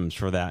symptoms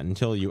for that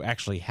until you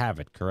actually have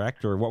it,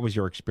 correct? Or what was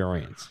your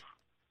experience?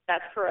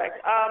 That's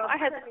correct. I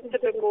had some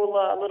typical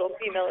little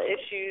female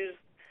issues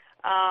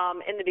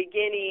in the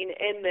beginning,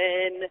 and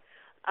then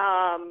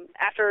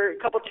after a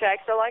couple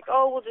checks, they're like,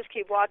 oh, we'll just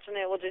keep watching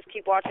it. We'll just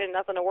keep watching it,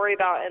 nothing to worry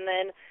about. And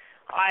then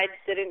I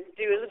didn't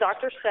do as the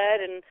doctor said,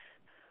 and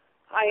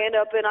I end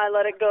up and I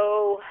let it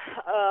go.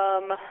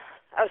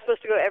 I was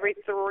supposed to go every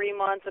 3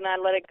 months, and I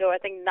let it go, I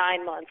think,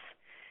 9 months.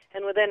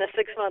 And within a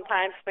 6-month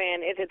time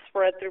span, it had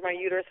spread through my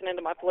uterus and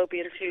into my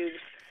fallopian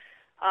tubes.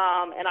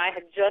 And I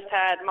had just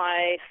had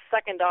my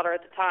second daughter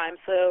at the time,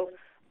 so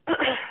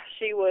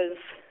she was,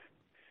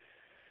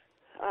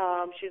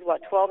 she's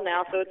 12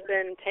 now, so it's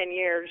been 10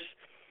 years.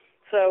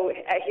 So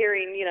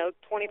hearing,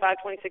 25,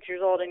 26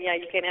 years old, and yeah,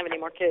 you can't have any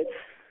more kids.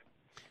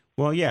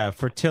 Well, yeah,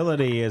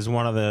 fertility is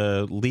one of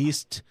the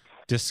least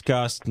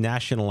discussed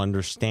national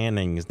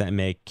understandings that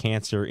make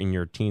cancer in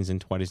your teens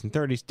and 20s and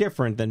 30s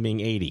different than being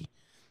 80.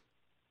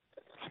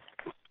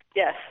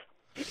 Yes.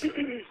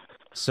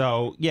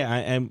 So, yeah,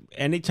 and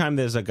anytime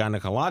there's a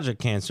gynecologic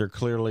cancer,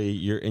 clearly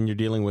you're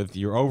dealing with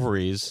your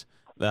ovaries,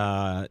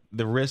 the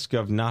risk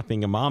of not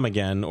being a mom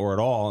again or at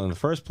all in the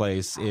first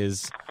place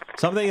is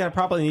something that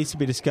probably needs to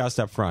be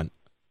discussed up front.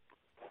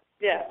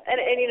 Yeah,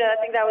 and I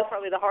think that was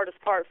probably the hardest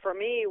part for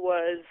me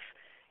was,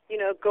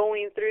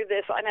 going through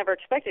this. I never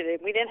expected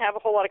it. We didn't have a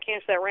whole lot of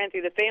cancer that ran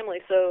through the family,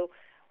 so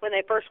when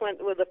they first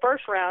went with the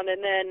first round,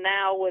 and then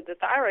now with the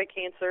thyroid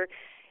cancer,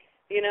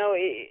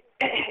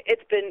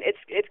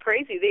 it's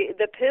crazy.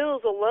 The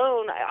pills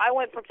alone, I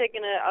went from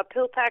taking a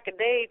pill pack a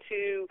day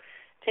to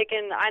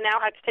I now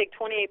have to take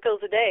 28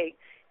 pills a day,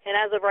 and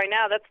as of right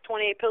now, that's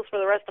 28 pills for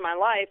the rest of my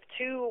life.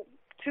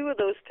 Two of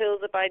those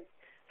pills, if I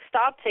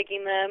stop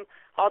taking them,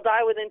 I'll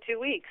die within 2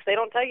 weeks. They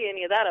don't tell you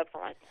any of that up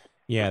front.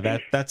 Yeah,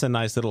 that's a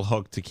nice little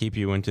hook to keep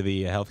you into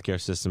the healthcare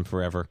system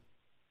forever.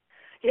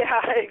 Yeah,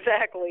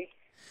 exactly.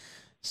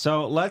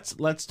 So let's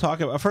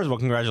talk about, first of all,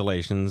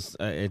 congratulations.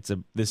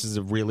 This is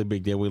a really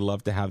big deal. We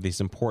love to have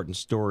these important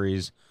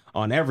stories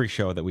on every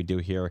show that we do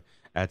here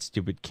at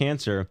Stupid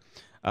Cancer.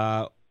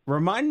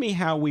 Remind me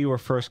how we were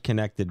first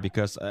connected,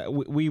 because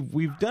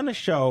we've done a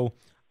show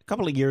a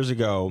couple of years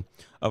ago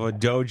of a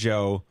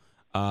dojo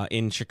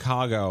in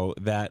Chicago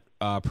that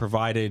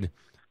provided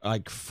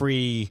like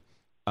free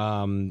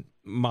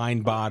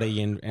mind,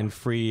 body, and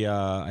free,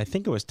 I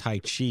think it was Tai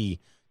Chi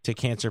to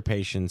cancer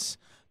patients.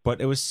 But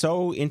it was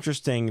so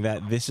interesting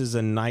that this is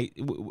a night,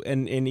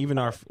 and even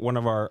one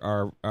of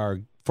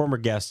our former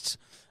guests,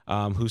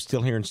 who's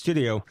still here in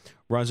studio,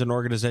 runs an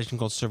organization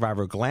called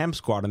Survivor Glam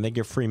Squad, and they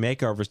give free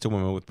makeovers to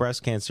women with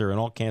breast cancer and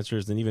all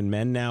cancers, and even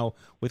men now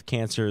with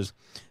cancers.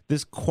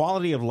 This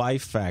quality of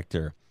life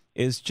factor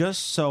is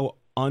just so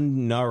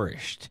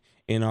unnourished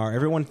in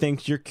everyone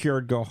thinks you're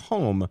cured, go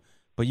home,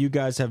 but you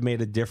guys have made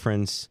a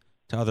difference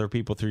to other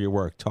people through your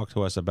work. Talk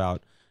to us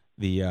about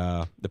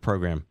the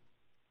program.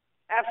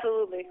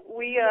 Absolutely.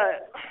 We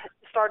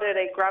started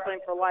a Grappling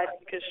for Life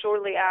because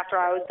shortly after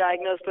I was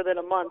diagnosed, within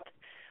a month,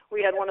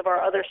 we had one of our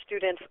other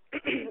students,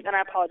 and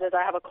I apologize,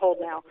 I have a cold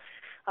now.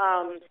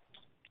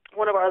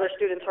 One of our other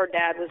students, her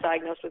dad was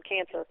diagnosed with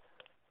cancer.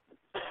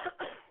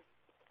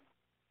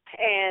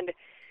 And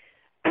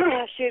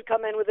she had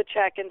come in with a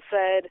check and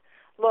said,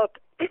 look,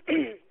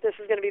 this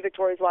is going to be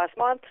Victoria's last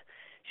month.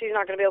 She's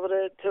not going to be able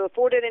to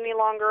afford it any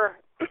longer.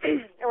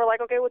 And we're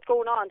like, okay, what's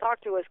going on?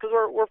 Talk to us, because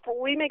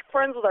we make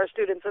friends with our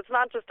students. It's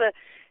not just a,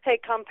 hey,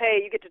 come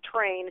pay, you get to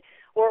train.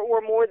 We're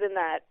more than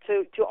that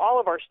to all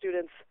of our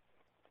students.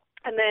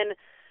 And then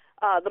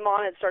the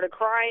mom had started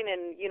crying,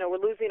 and we're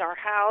losing our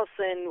house,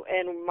 and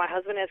my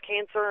husband has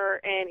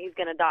cancer, and he's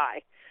going to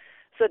die.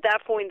 So at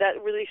that point,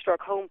 that really struck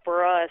home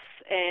for us.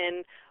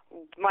 And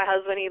my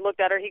husband, he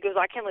looked at her, he goes,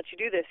 I can't let you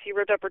do this. He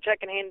ripped up her check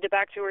and handed it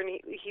back to her, and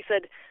he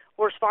said,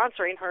 we're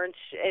sponsoring her. And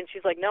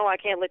she's like, no, I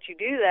can't let you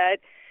do that.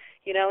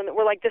 And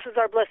we're like, this is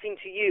our blessing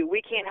to you.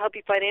 We can't help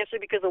you financially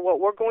because of what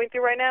we're going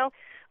through right now,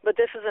 but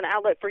this is an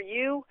outlet for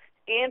you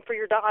and for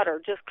your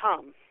daughter. Just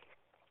come.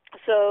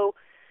 So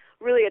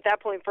really at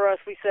that point for us,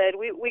 we said,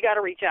 we got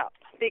to reach out,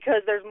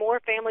 because there's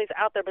more families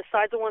out there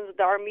besides the ones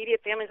that our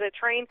immediate families that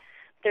train.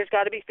 There's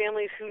got to be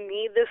families who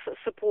need this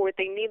support.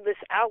 They need this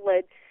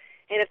outlet.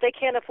 And if they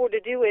can't afford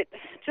to do it,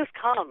 just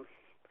come.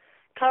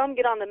 Come,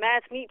 get on the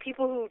mats, meet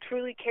people who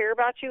truly care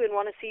about you and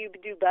want to see you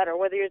do better,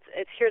 whether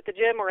it's here at the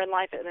gym or in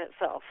life in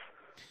itself.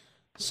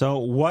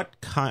 So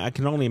I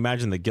can only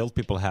imagine the guilt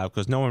people have,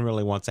 because no one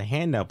really wants a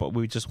handout, but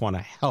we just want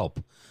to help.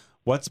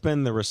 What's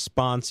been the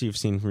response you've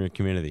seen from your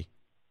community?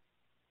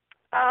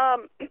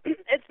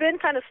 It's been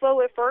kind of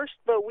slow at first,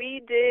 but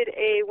we did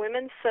a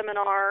women's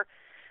seminar,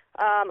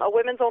 a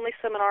women's-only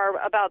seminar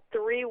about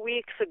 3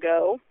 weeks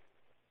ago.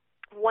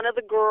 One of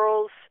the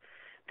girls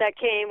that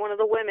came, one of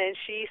the women,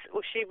 she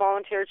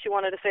volunteered. She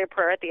wanted to say a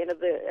prayer at the end of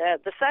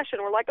the session.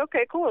 We're like,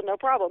 okay, cool, no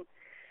problem.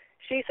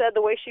 She said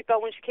the way she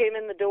felt when she came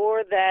in the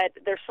door, that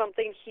there's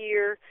something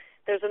here,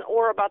 there's an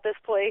aura about this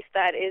place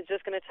that is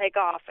just going to take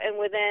off. And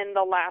within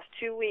the last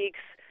 2 weeks,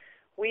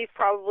 we've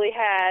probably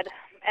had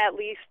at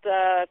least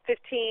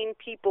 15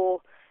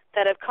 people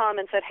that have come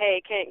and said,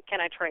 hey, can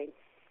I train?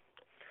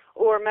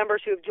 Or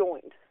members who have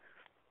joined.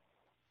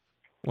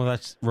 Well,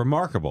 that's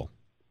remarkable.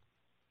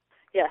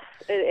 Yes,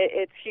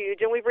 it's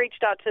huge. And we've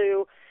reached out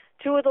to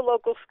 2 of the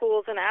local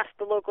schools and asked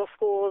the local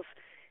schools,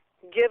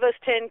 give us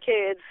 10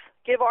 kids,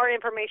 give our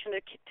information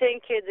to 10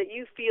 kids that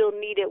you feel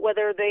need it,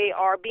 whether they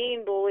are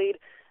being bullied,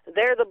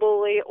 they're the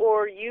bully,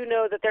 or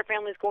that their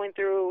family's going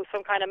through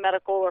some kind of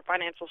medical or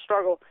financial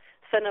struggle.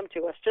 Send them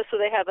to us just so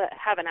they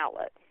have an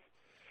outlet.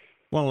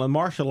 Well, the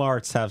martial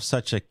arts have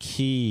such a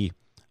key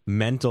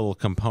mental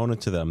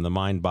component to them, the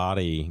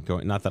mind-body.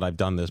 Not that I've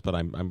done this, but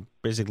I'm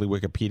basically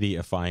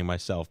Wikipedia-ifying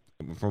myself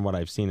from what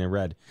I've seen and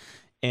read.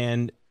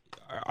 And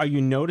are you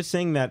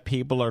noticing that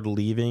people are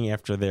leaving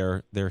after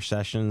their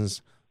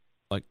sessions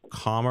like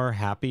calmer,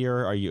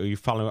 happier? Are you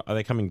following? Are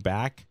they coming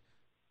back?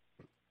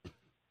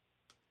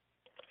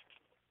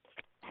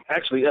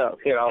 Actually, yeah.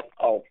 Here,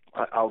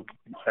 I'll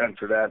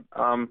answer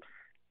that.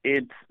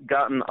 It's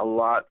gotten a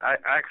lot. I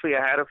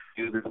had a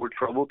few that were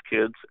troubled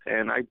kids,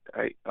 and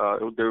they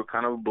were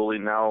kind of a bully.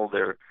 Now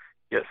they're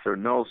yes sir,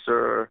 no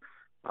sir,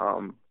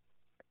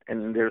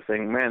 and they're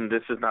saying, man,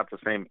 this is not the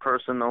same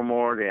person no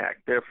more. They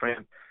act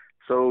different.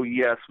 So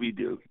yes, we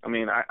do. I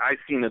mean, I've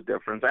seen a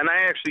difference, and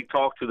I actually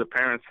talk to the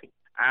parents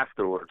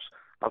afterwards.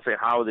 I'll say,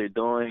 how are they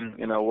doing?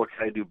 What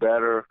can I do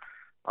better?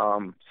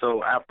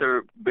 So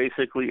after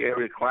basically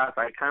every class,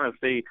 I kind of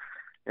say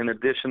an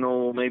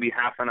additional maybe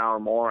half an hour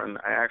more, and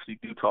I actually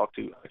I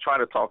try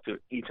to talk to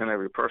each and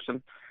every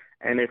person.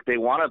 And if they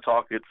want to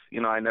talk, it's,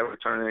 I never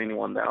turn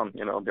anyone down.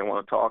 They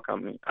want to talk.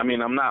 I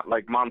mean, I'm not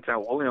like Montana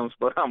Williams,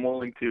 but I'm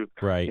willing to,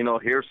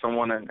 hear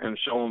someone and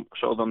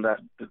show them that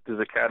this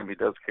academy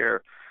does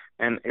care.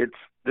 And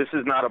this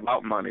is not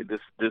about money. This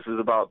is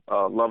about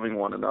loving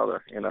one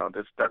another.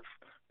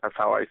 That's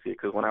how I see it.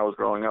 Because when I was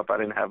growing up, I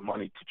didn't have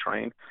money to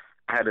train.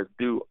 I had to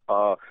do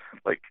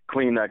like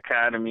clean the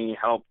academy,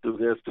 help do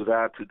this, do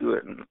that to do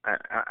it, and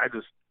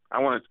I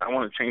want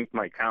to change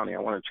my county. I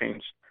want to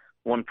change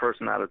one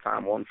person at a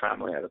time, one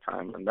family at a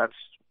time, and that's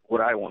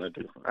what I want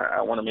to do.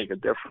 I want to make a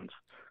difference,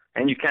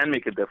 and you can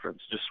make a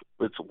difference. Just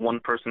it's one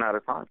person at a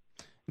time.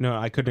 No,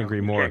 I couldn't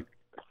agree more.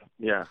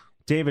 Yeah.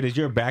 David, is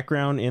your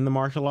background in the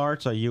martial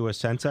arts? Are you a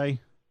sensei?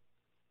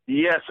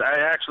 Yes, I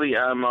actually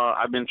am.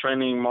 I've been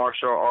training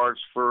martial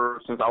arts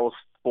since I was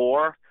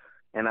 4,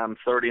 and I'm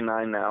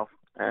 39 now.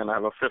 And I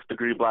have a 5th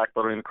degree black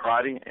belt in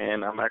karate,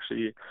 and I'm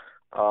actually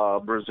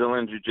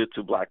Brazilian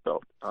jiu-jitsu black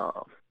belt.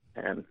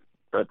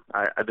 But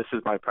this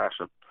is my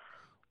passion.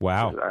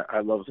 Wow.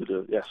 I love to do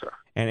it. Yes, sir.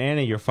 And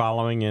Annie, you're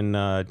following in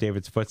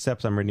David's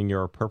footsteps. I'm reading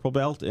you're a purple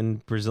belt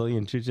in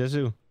Brazilian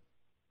jiu-jitsu.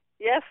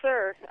 Yes,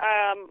 sir.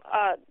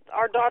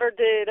 Our daughter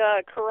did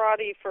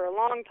karate for a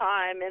long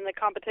time in the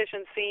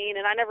competition scene,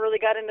 and I never really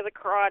got into the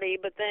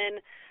karate. But then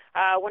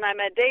when I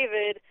met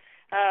David,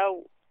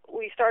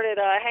 we started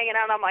hanging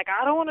out, and I'm like,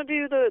 I don't want to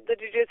do the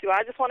jiu-jitsu.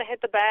 I just want to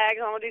hit the bags.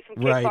 I want to do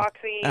some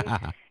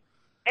kickboxing.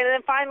 And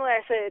then finally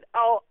I said,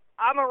 oh,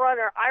 I'm a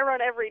runner. I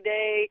run every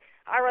day.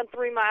 I run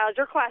 3 miles.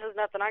 Your class is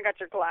nothing. I got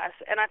your class.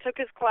 And I took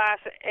his class,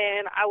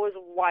 and I was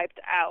wiped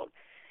out.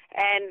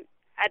 And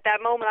at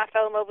that moment, I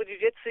fell in love with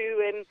jiu-jitsu,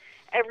 and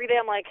every day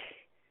I'm like,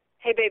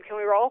 hey, babe, can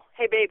we roll?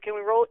 Hey, babe, can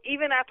we roll?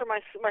 Even after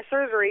my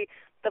surgery,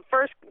 the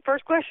first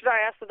question I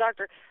asked the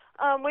doctor,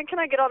 when can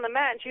I get on the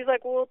mat? And she's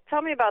like, well,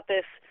 tell me about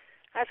this.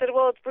 I said,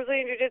 well, it's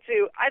Brazilian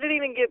jiu-jitsu. I didn't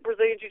even get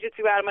Brazilian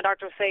jiu-jitsu out, and my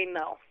doctor was saying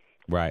no.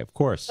 Right, of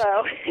course.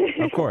 So,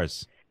 of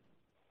course.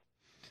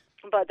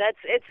 But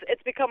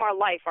it's become our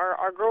life.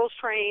 Our girls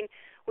train,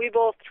 we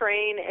both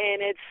train,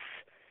 and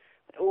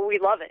we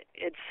love it.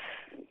 It's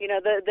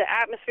the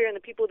atmosphere and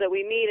the people that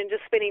we meet, and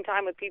just spending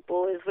time with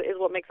people is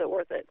what makes it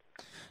worth it.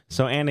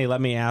 So Annie, let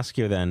me ask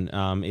you then: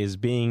 is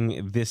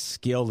being this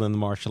skilled in the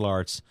martial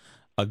arts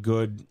a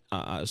good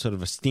sort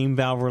of a steam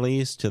valve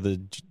release to the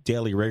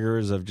daily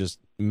rigors of just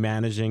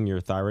managing your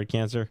thyroid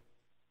cancer?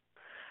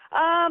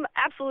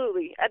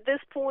 Absolutely. At this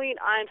point,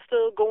 I'm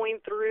still going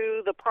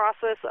through the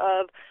process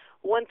of.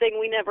 One thing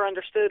we never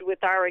understood with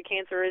thyroid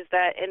cancer is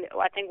that, and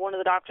I think one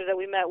of the doctors that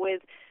we met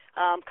with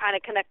kind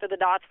of connected the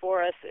dots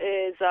for us,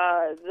 is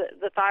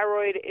the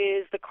thyroid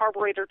is the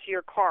carburetor to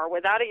your car.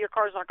 Without it, your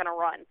car's not going to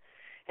run.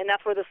 And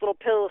that's where this little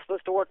pill is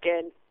supposed to work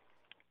in.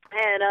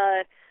 And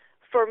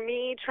for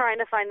me, trying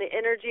to find the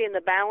energy and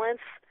the balance,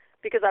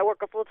 because I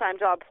work a full-time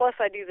job, plus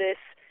I do this,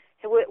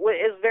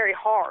 is very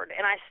hard.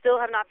 And I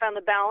still have not found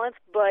the balance,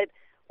 but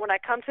when I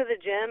come to the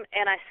gym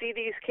and I see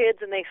these kids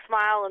and they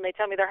smile and they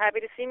tell me they're happy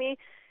to see me,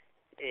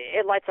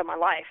 it lights up my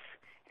life.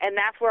 And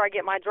that's where I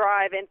get my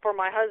drive. And for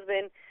my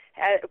husband,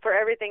 for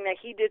everything that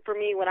he did for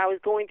me when I was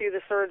going through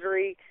the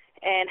surgery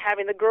and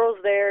having the girls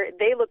there,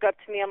 they look up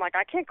to me. I'm like,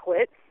 I can't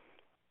quit.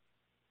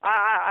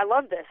 I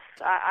love this.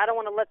 I don't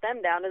want to let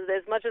them down.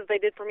 As much as they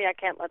did for me, I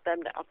can't let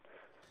them down.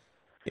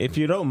 If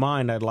you don't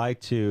mind, I'd like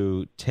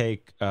to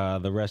take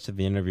the rest of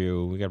the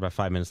interview, we got about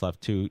 5 minutes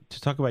left, to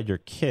talk about your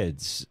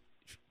kids.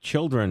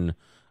 Children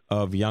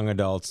of young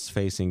adults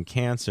facing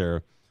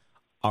cancer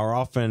are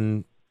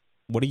often...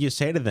 What do you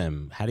say to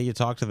them? How do you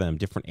talk to them?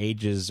 Different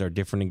ages or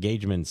different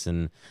engagements.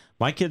 And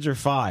my kids are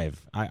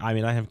 5.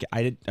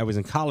 I was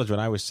in college when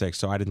I was 6,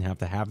 so I didn't have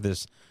to have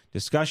this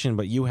discussion.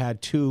 But you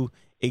had 2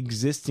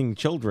 existing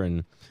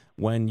children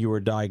when you were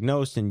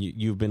diagnosed, and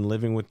you've been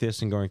living with this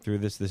and going through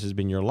this. This has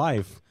been your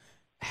life.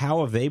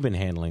 How have they been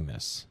handling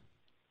this?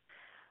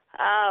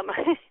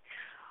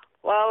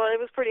 Well, it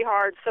was pretty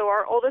hard. So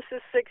our oldest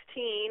is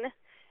 16,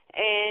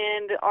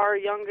 and our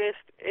youngest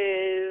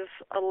is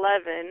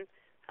 11.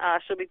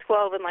 She'll be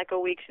 12 in like a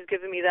week. She's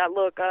giving me that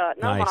look. No,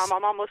 nice. Mom,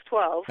 I'm almost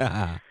 12.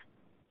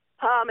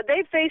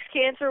 They faced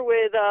cancer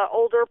with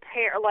older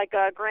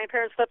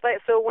grandparents, stuff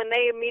like that. So when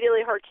they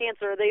immediately heard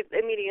cancer, they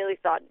immediately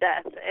thought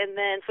death. And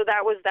then, so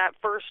that was that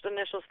first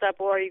initial step.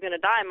 Well, are you going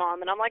to die, Mom?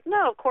 And I'm like,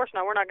 no, of course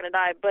not. We're not going to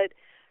die. But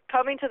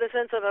coming to the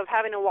sense of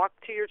having to walk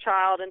to your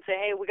child and say,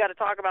 hey, we got to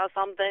talk about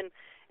something,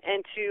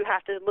 and to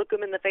have to look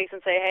them in the face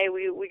and say, hey,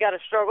 we got to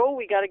struggle,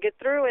 we got to get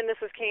through, and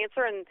this is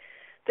cancer, and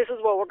this is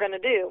what we're going to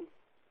do.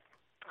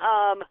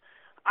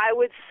 I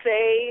would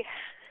say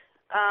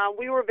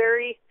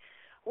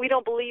we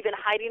don't believe in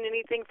hiding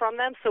anything from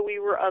them, so we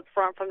were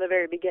upfront from the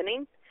very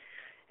beginning.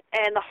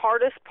 And the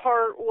hardest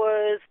part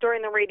was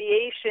during the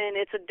radiation.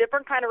 It's a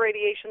different kind of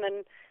radiation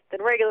than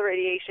regular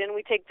radiation.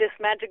 We take this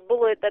magic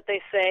bullet that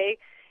they say,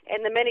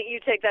 and the minute you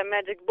take that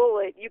magic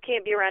bullet, you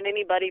can't be around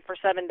anybody for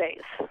 7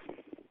 days.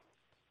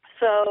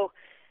 So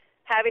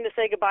having to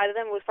say goodbye to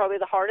them was probably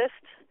the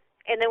hardest.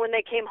 And then when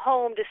they came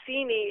home to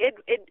see me,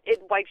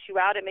 it wipes you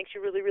out. It makes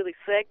you really, really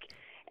sick.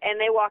 And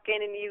they walk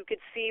in, and you could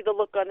see the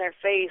look on their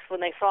face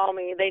when they saw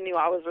me. They knew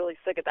I was really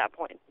sick at that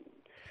point.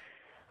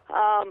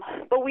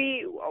 But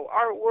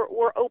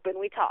we're open.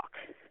 We talk.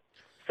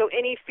 So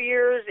any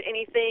fears,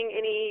 anything,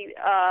 any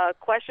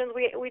questions,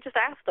 we just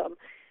ask them.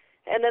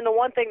 And then the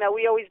one thing that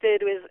we always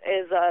did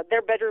is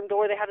their bedroom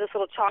door, they have this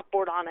little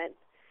chalkboard on it.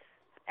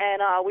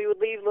 And we would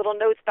leave little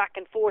notes back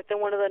and forth, and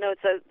one of the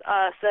notes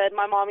said,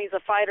 "My mommy's a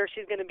fighter,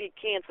 she's going to beat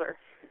cancer."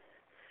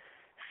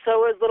 So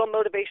it was little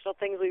motivational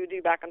things we would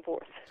do back and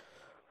forth.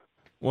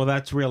 Well,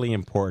 that's really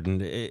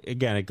important.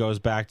 Again, it goes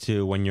back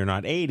to when you're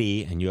not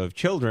 80 and you have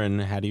children,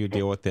 how do you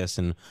deal with this,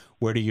 and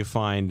where do you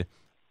find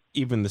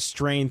even the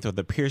strength or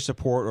the peer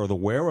support or the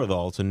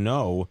wherewithal to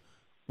know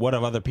what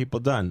have other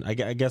people done? I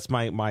guess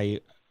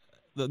the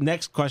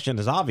next question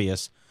is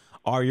obvious.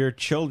 Are your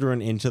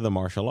children into the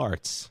martial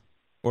arts,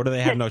 or do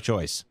they have no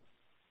choice?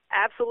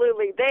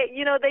 Absolutely.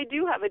 They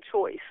do have a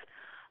choice.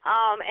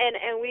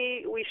 And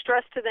we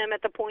stress to them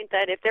at the point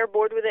that if they're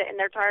bored with it and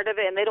they're tired of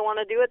it and they don't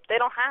want to do it, they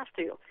don't have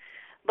to.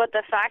 But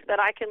the fact that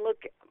I can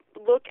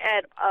look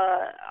at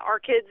our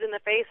kids in the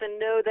face and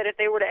know that if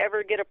they were to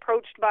ever get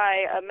approached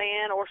by a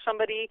man or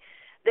somebody,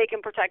 they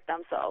can protect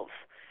themselves.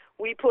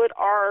 We put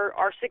our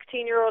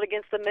 16-year-old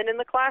against the men in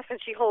the class, and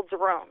she holds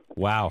her own.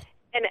 Wow.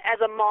 And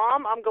as a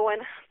mom, I'm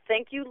going,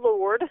 thank you,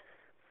 Lord.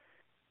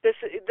 This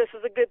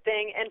is a good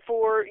thing. And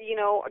for,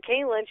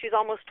 Kaitlyn, she's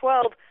almost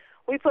 12,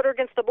 we put her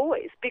against the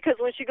boys. Because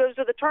when she goes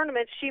to the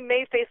tournament, she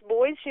may face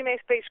boys, she may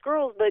face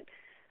girls, but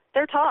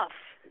they're tough.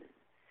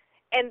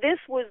 And this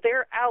was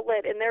their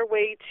outlet and their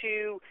way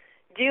to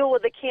deal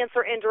with the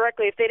cancer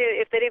indirectly. If they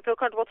didn't feel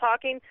comfortable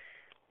talking,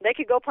 they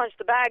could go punch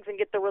the bags and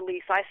get the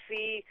release. I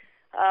see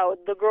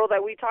the girl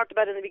that we talked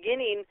about in the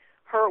beginning,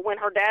 when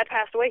her dad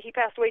passed away, he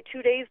passed away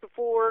 2 days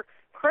before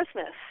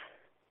Christmas.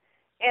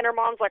 And her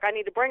mom's like, I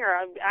need to bring her.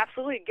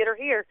 Absolutely, get her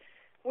here.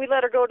 We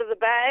let her go to the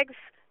bags,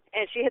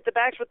 and she hit the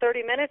bags for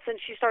 30 minutes, and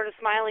she started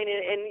smiling,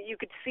 and you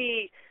could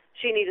see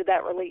she needed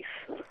that release.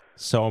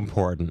 So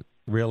important.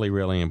 Really,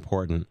 really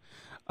important.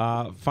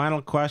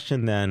 Final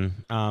question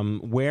then.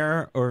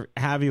 Where or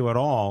have you at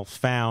all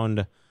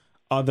found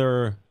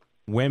other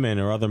women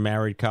or other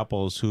married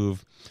couples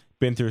who've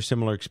been through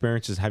similar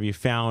experiences? Have you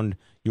found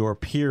your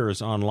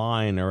peers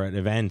online or at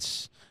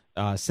events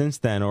since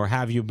then? Or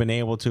have you been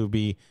able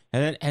to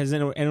has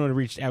anyone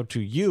reached out to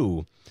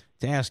you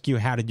to ask you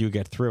how did you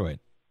get through it?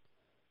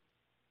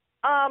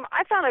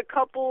 I found a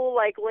couple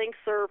links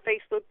or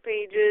Facebook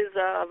pages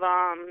of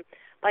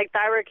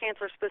thyroid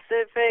cancer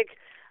specific.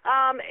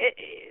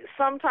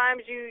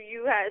 Sometimes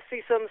you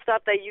see some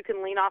stuff that you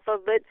can lean off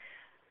of, but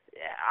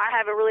I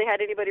haven't really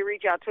had anybody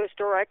reach out to us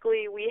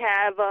directly. We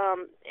have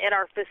at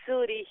our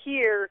facility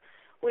here,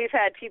 we've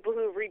had people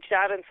who've reached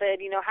out and said,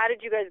 how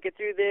did you guys get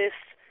through this?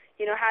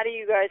 How do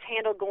you guys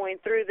handle going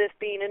through this,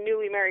 being a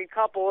newly married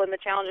couple and the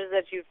challenges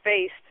that you've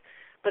faced?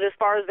 But as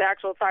far as the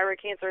actual thyroid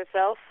cancer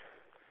itself,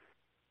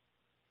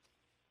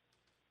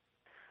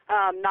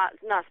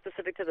 not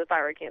specific to the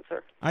thyroid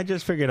cancer. I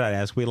just figured I'd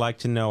ask. We like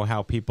to know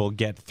how people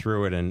get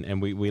through it,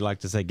 and we like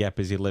to say get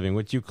busy living,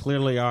 which you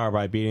clearly are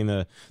by beating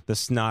the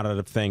snot out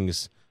of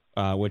things,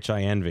 which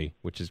I envy,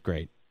 which is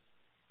great.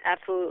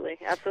 Absolutely.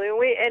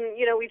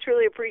 We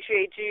truly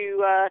appreciate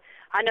you.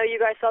 I know you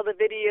guys saw the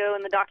video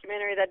and the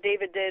documentary that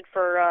David did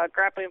for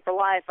Grappling for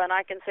Life, and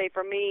I can say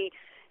for me,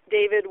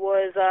 David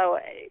was,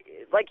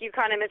 like you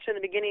kind of mentioned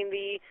in the beginning,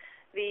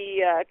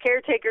 the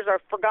caretakers are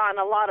forgotten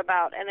a lot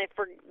about, and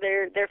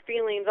their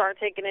feelings aren't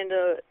taken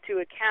into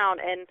account.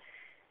 And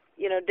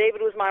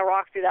David was my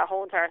rock through that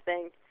whole entire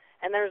thing.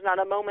 And there's not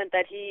a moment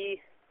that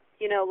he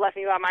left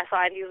me by my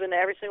side. He was in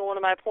every single one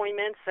of my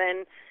appointments,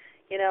 and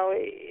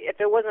if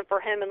it wasn't for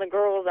him and the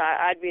girls,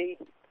 I'd be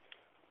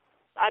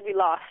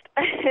lost.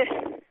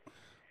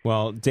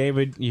 Well,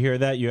 David, you hear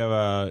that? You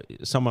have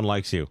someone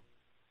likes you.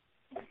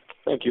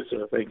 Thank you,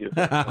 sir. Thank you.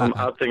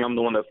 I think I'm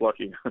the one that's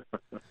lucky.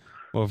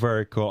 Well,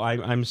 very cool.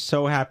 I'm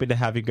so happy to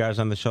have you guys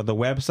on the show. The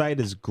website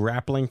is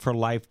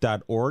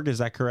grapplingforlife.org. Is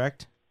that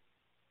correct?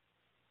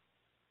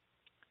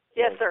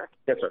 Yes, sir.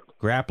 Yes, sir.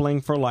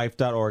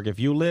 Grapplingforlife.org. If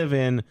you live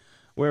in,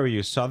 where are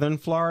you, Southern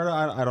Florida?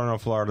 I don't know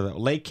Florida.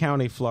 Lake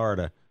County,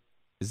 Florida.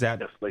 Is that?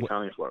 Yes, Lake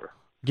County, Florida.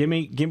 Give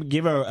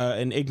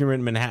an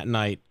ignorant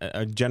Manhattanite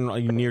a general. Are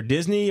you near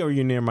Disney or are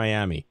you near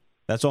Miami?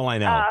 That's all I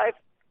know.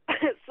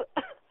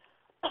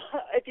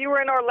 If you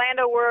were in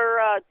Orlando, we're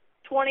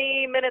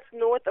 20 minutes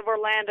north of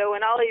Orlando,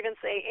 and I'll even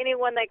say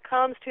anyone that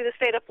comes to the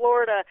state of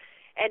Florida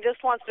and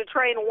just wants to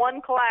train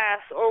one class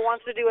or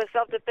wants to do a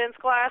self-defense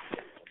class,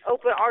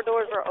 our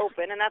doors are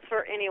open, and that's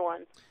for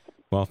anyone.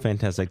 Well,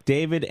 fantastic.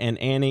 David and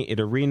Annie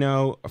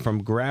Iturrino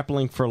from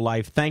Grappling for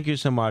Life, thank you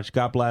so much.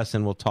 God bless,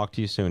 and we'll talk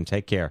to you soon.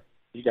 Take care.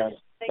 You guys.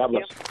 God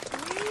bless.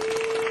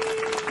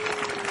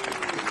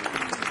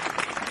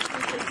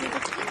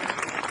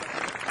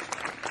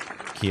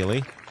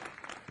 Keely,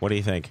 what do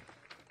you think?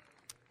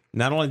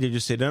 Not only did you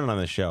sit in on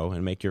the show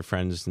and make your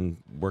friends and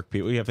work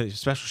people, you have a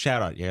special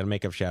shout-out. You got to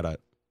make a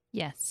shout-out.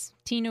 Yes,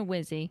 Tina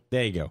Wizzy.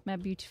 There you go. My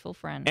beautiful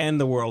friend. And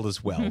the world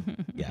as well.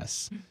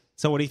 Yes.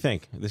 So what do you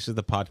think? This is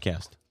the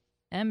podcast.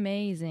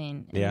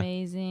 Amazing. Yeah.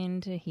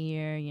 Amazing to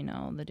hear,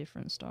 the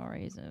different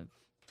stories of,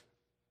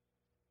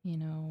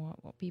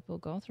 what people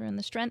go through and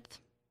the strength.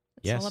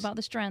 It's all about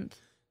the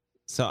strength.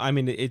 So, I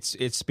mean, it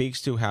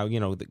speaks to how,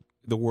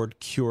 the word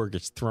cure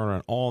gets thrown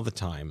around all the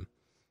time.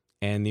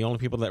 And the only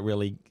people that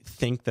really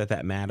think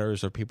that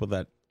matters are people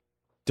that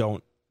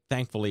don't,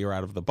 thankfully, are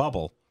out of the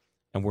bubble.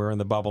 and we're in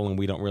the bubble, and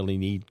we don't really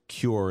need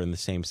cure in the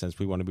same sense.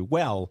 We want to be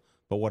well,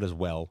 but what does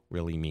well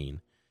really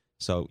mean?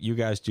 So you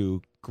guys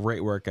do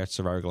great work at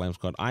Survivor Glam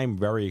Squad. I'm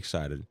very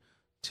excited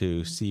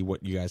to see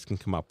what you guys can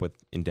come up with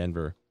in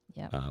Denver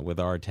with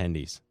our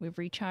attendees. We've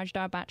recharged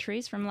our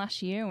batteries from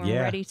last year.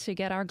 We're ready to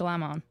get our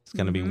glam on. It's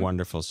going to be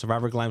wonderful.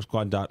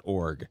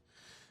 SurvivorGlamSquad.org.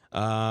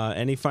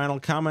 Any final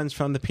comments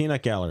from the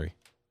Peanut Gallery?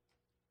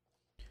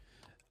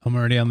 I'm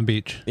already on the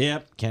beach.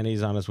 Yep,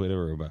 Kenny's on his way to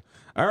Aruba.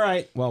 All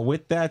right. Well,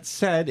 with that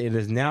said, it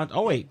is now...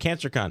 Oh, wait,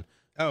 CancerCon.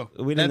 Oh,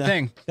 that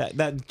thing.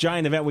 That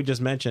giant event we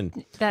just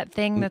mentioned. That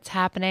thing that's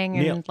happening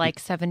in like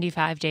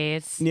 75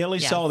 days. Nearly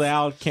sold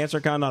out.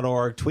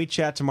 CancerCon.org. Tweet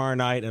chat tomorrow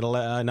night at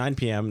 9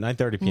 p.m.,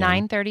 9:30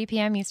 p.m. 9:30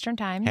 p.m. Eastern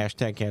Time.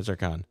 Hashtag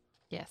CancerCon.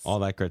 Yes. All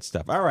that good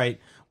stuff. All right.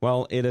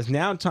 Well, it is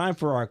now time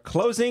for our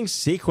closing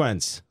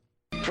sequence.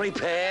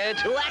 Prepare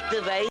to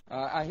activate.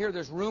 I hear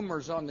there's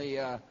rumors on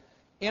the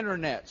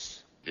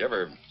internets. You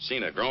ever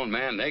seen a grown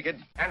man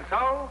naked? And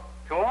so,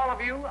 to all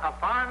of you, a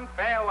fond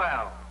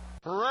farewell.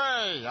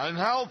 Hooray! I'm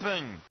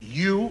helping.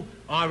 You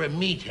are a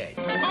meathead.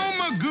 Oh,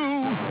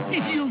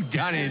 Magoo, you've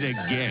done it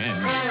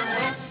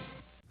again.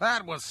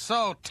 That was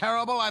so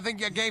terrible, I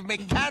think you gave me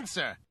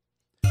cancer.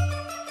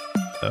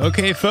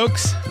 Okay,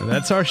 folks,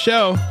 that's our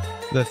show.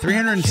 The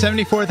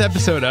 374th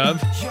episode of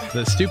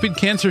The Stupid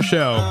Cancer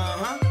Show.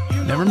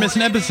 Never miss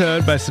an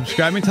episode by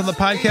subscribing to the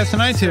podcast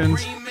on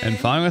iTunes and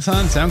following us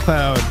on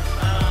SoundCloud.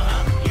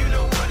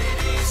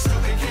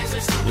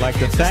 I'd like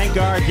to thank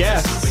our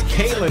guests,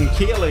 Kaitlyn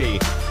Keely,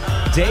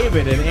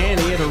 David and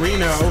Annie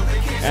Iturrino,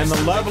 and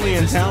the lovely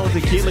and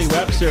talented Keely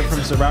Webster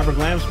from Survivor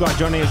Glam Squad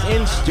joining us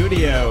in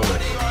studio.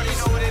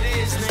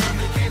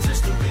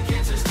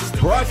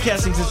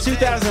 Broadcasting since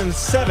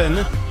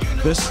 2007,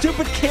 The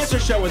Stupid Cancer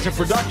Show is a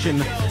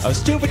production of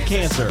Stupid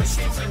Cancer,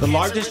 the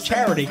largest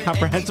charity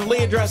comprehensively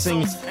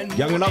addressing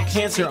young adult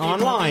cancer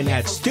online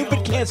at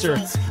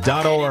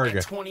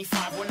stupidcancer.org.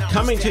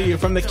 Coming to you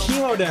from the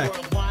chemo deck,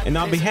 and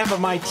on behalf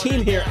of my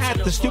team here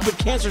at The Stupid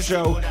Cancer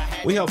Show,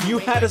 we hope you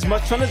had as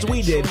much fun as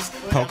we did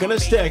poking a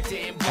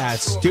stick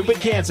at Stupid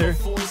Cancer.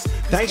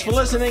 Thanks for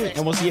listening,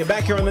 and we'll see you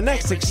back here on the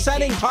next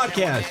exciting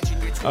podcast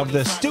of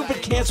The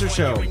Stupid Cancer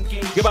Show.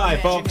 Goodbye,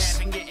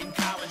 folks.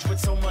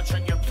 So much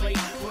on your plate.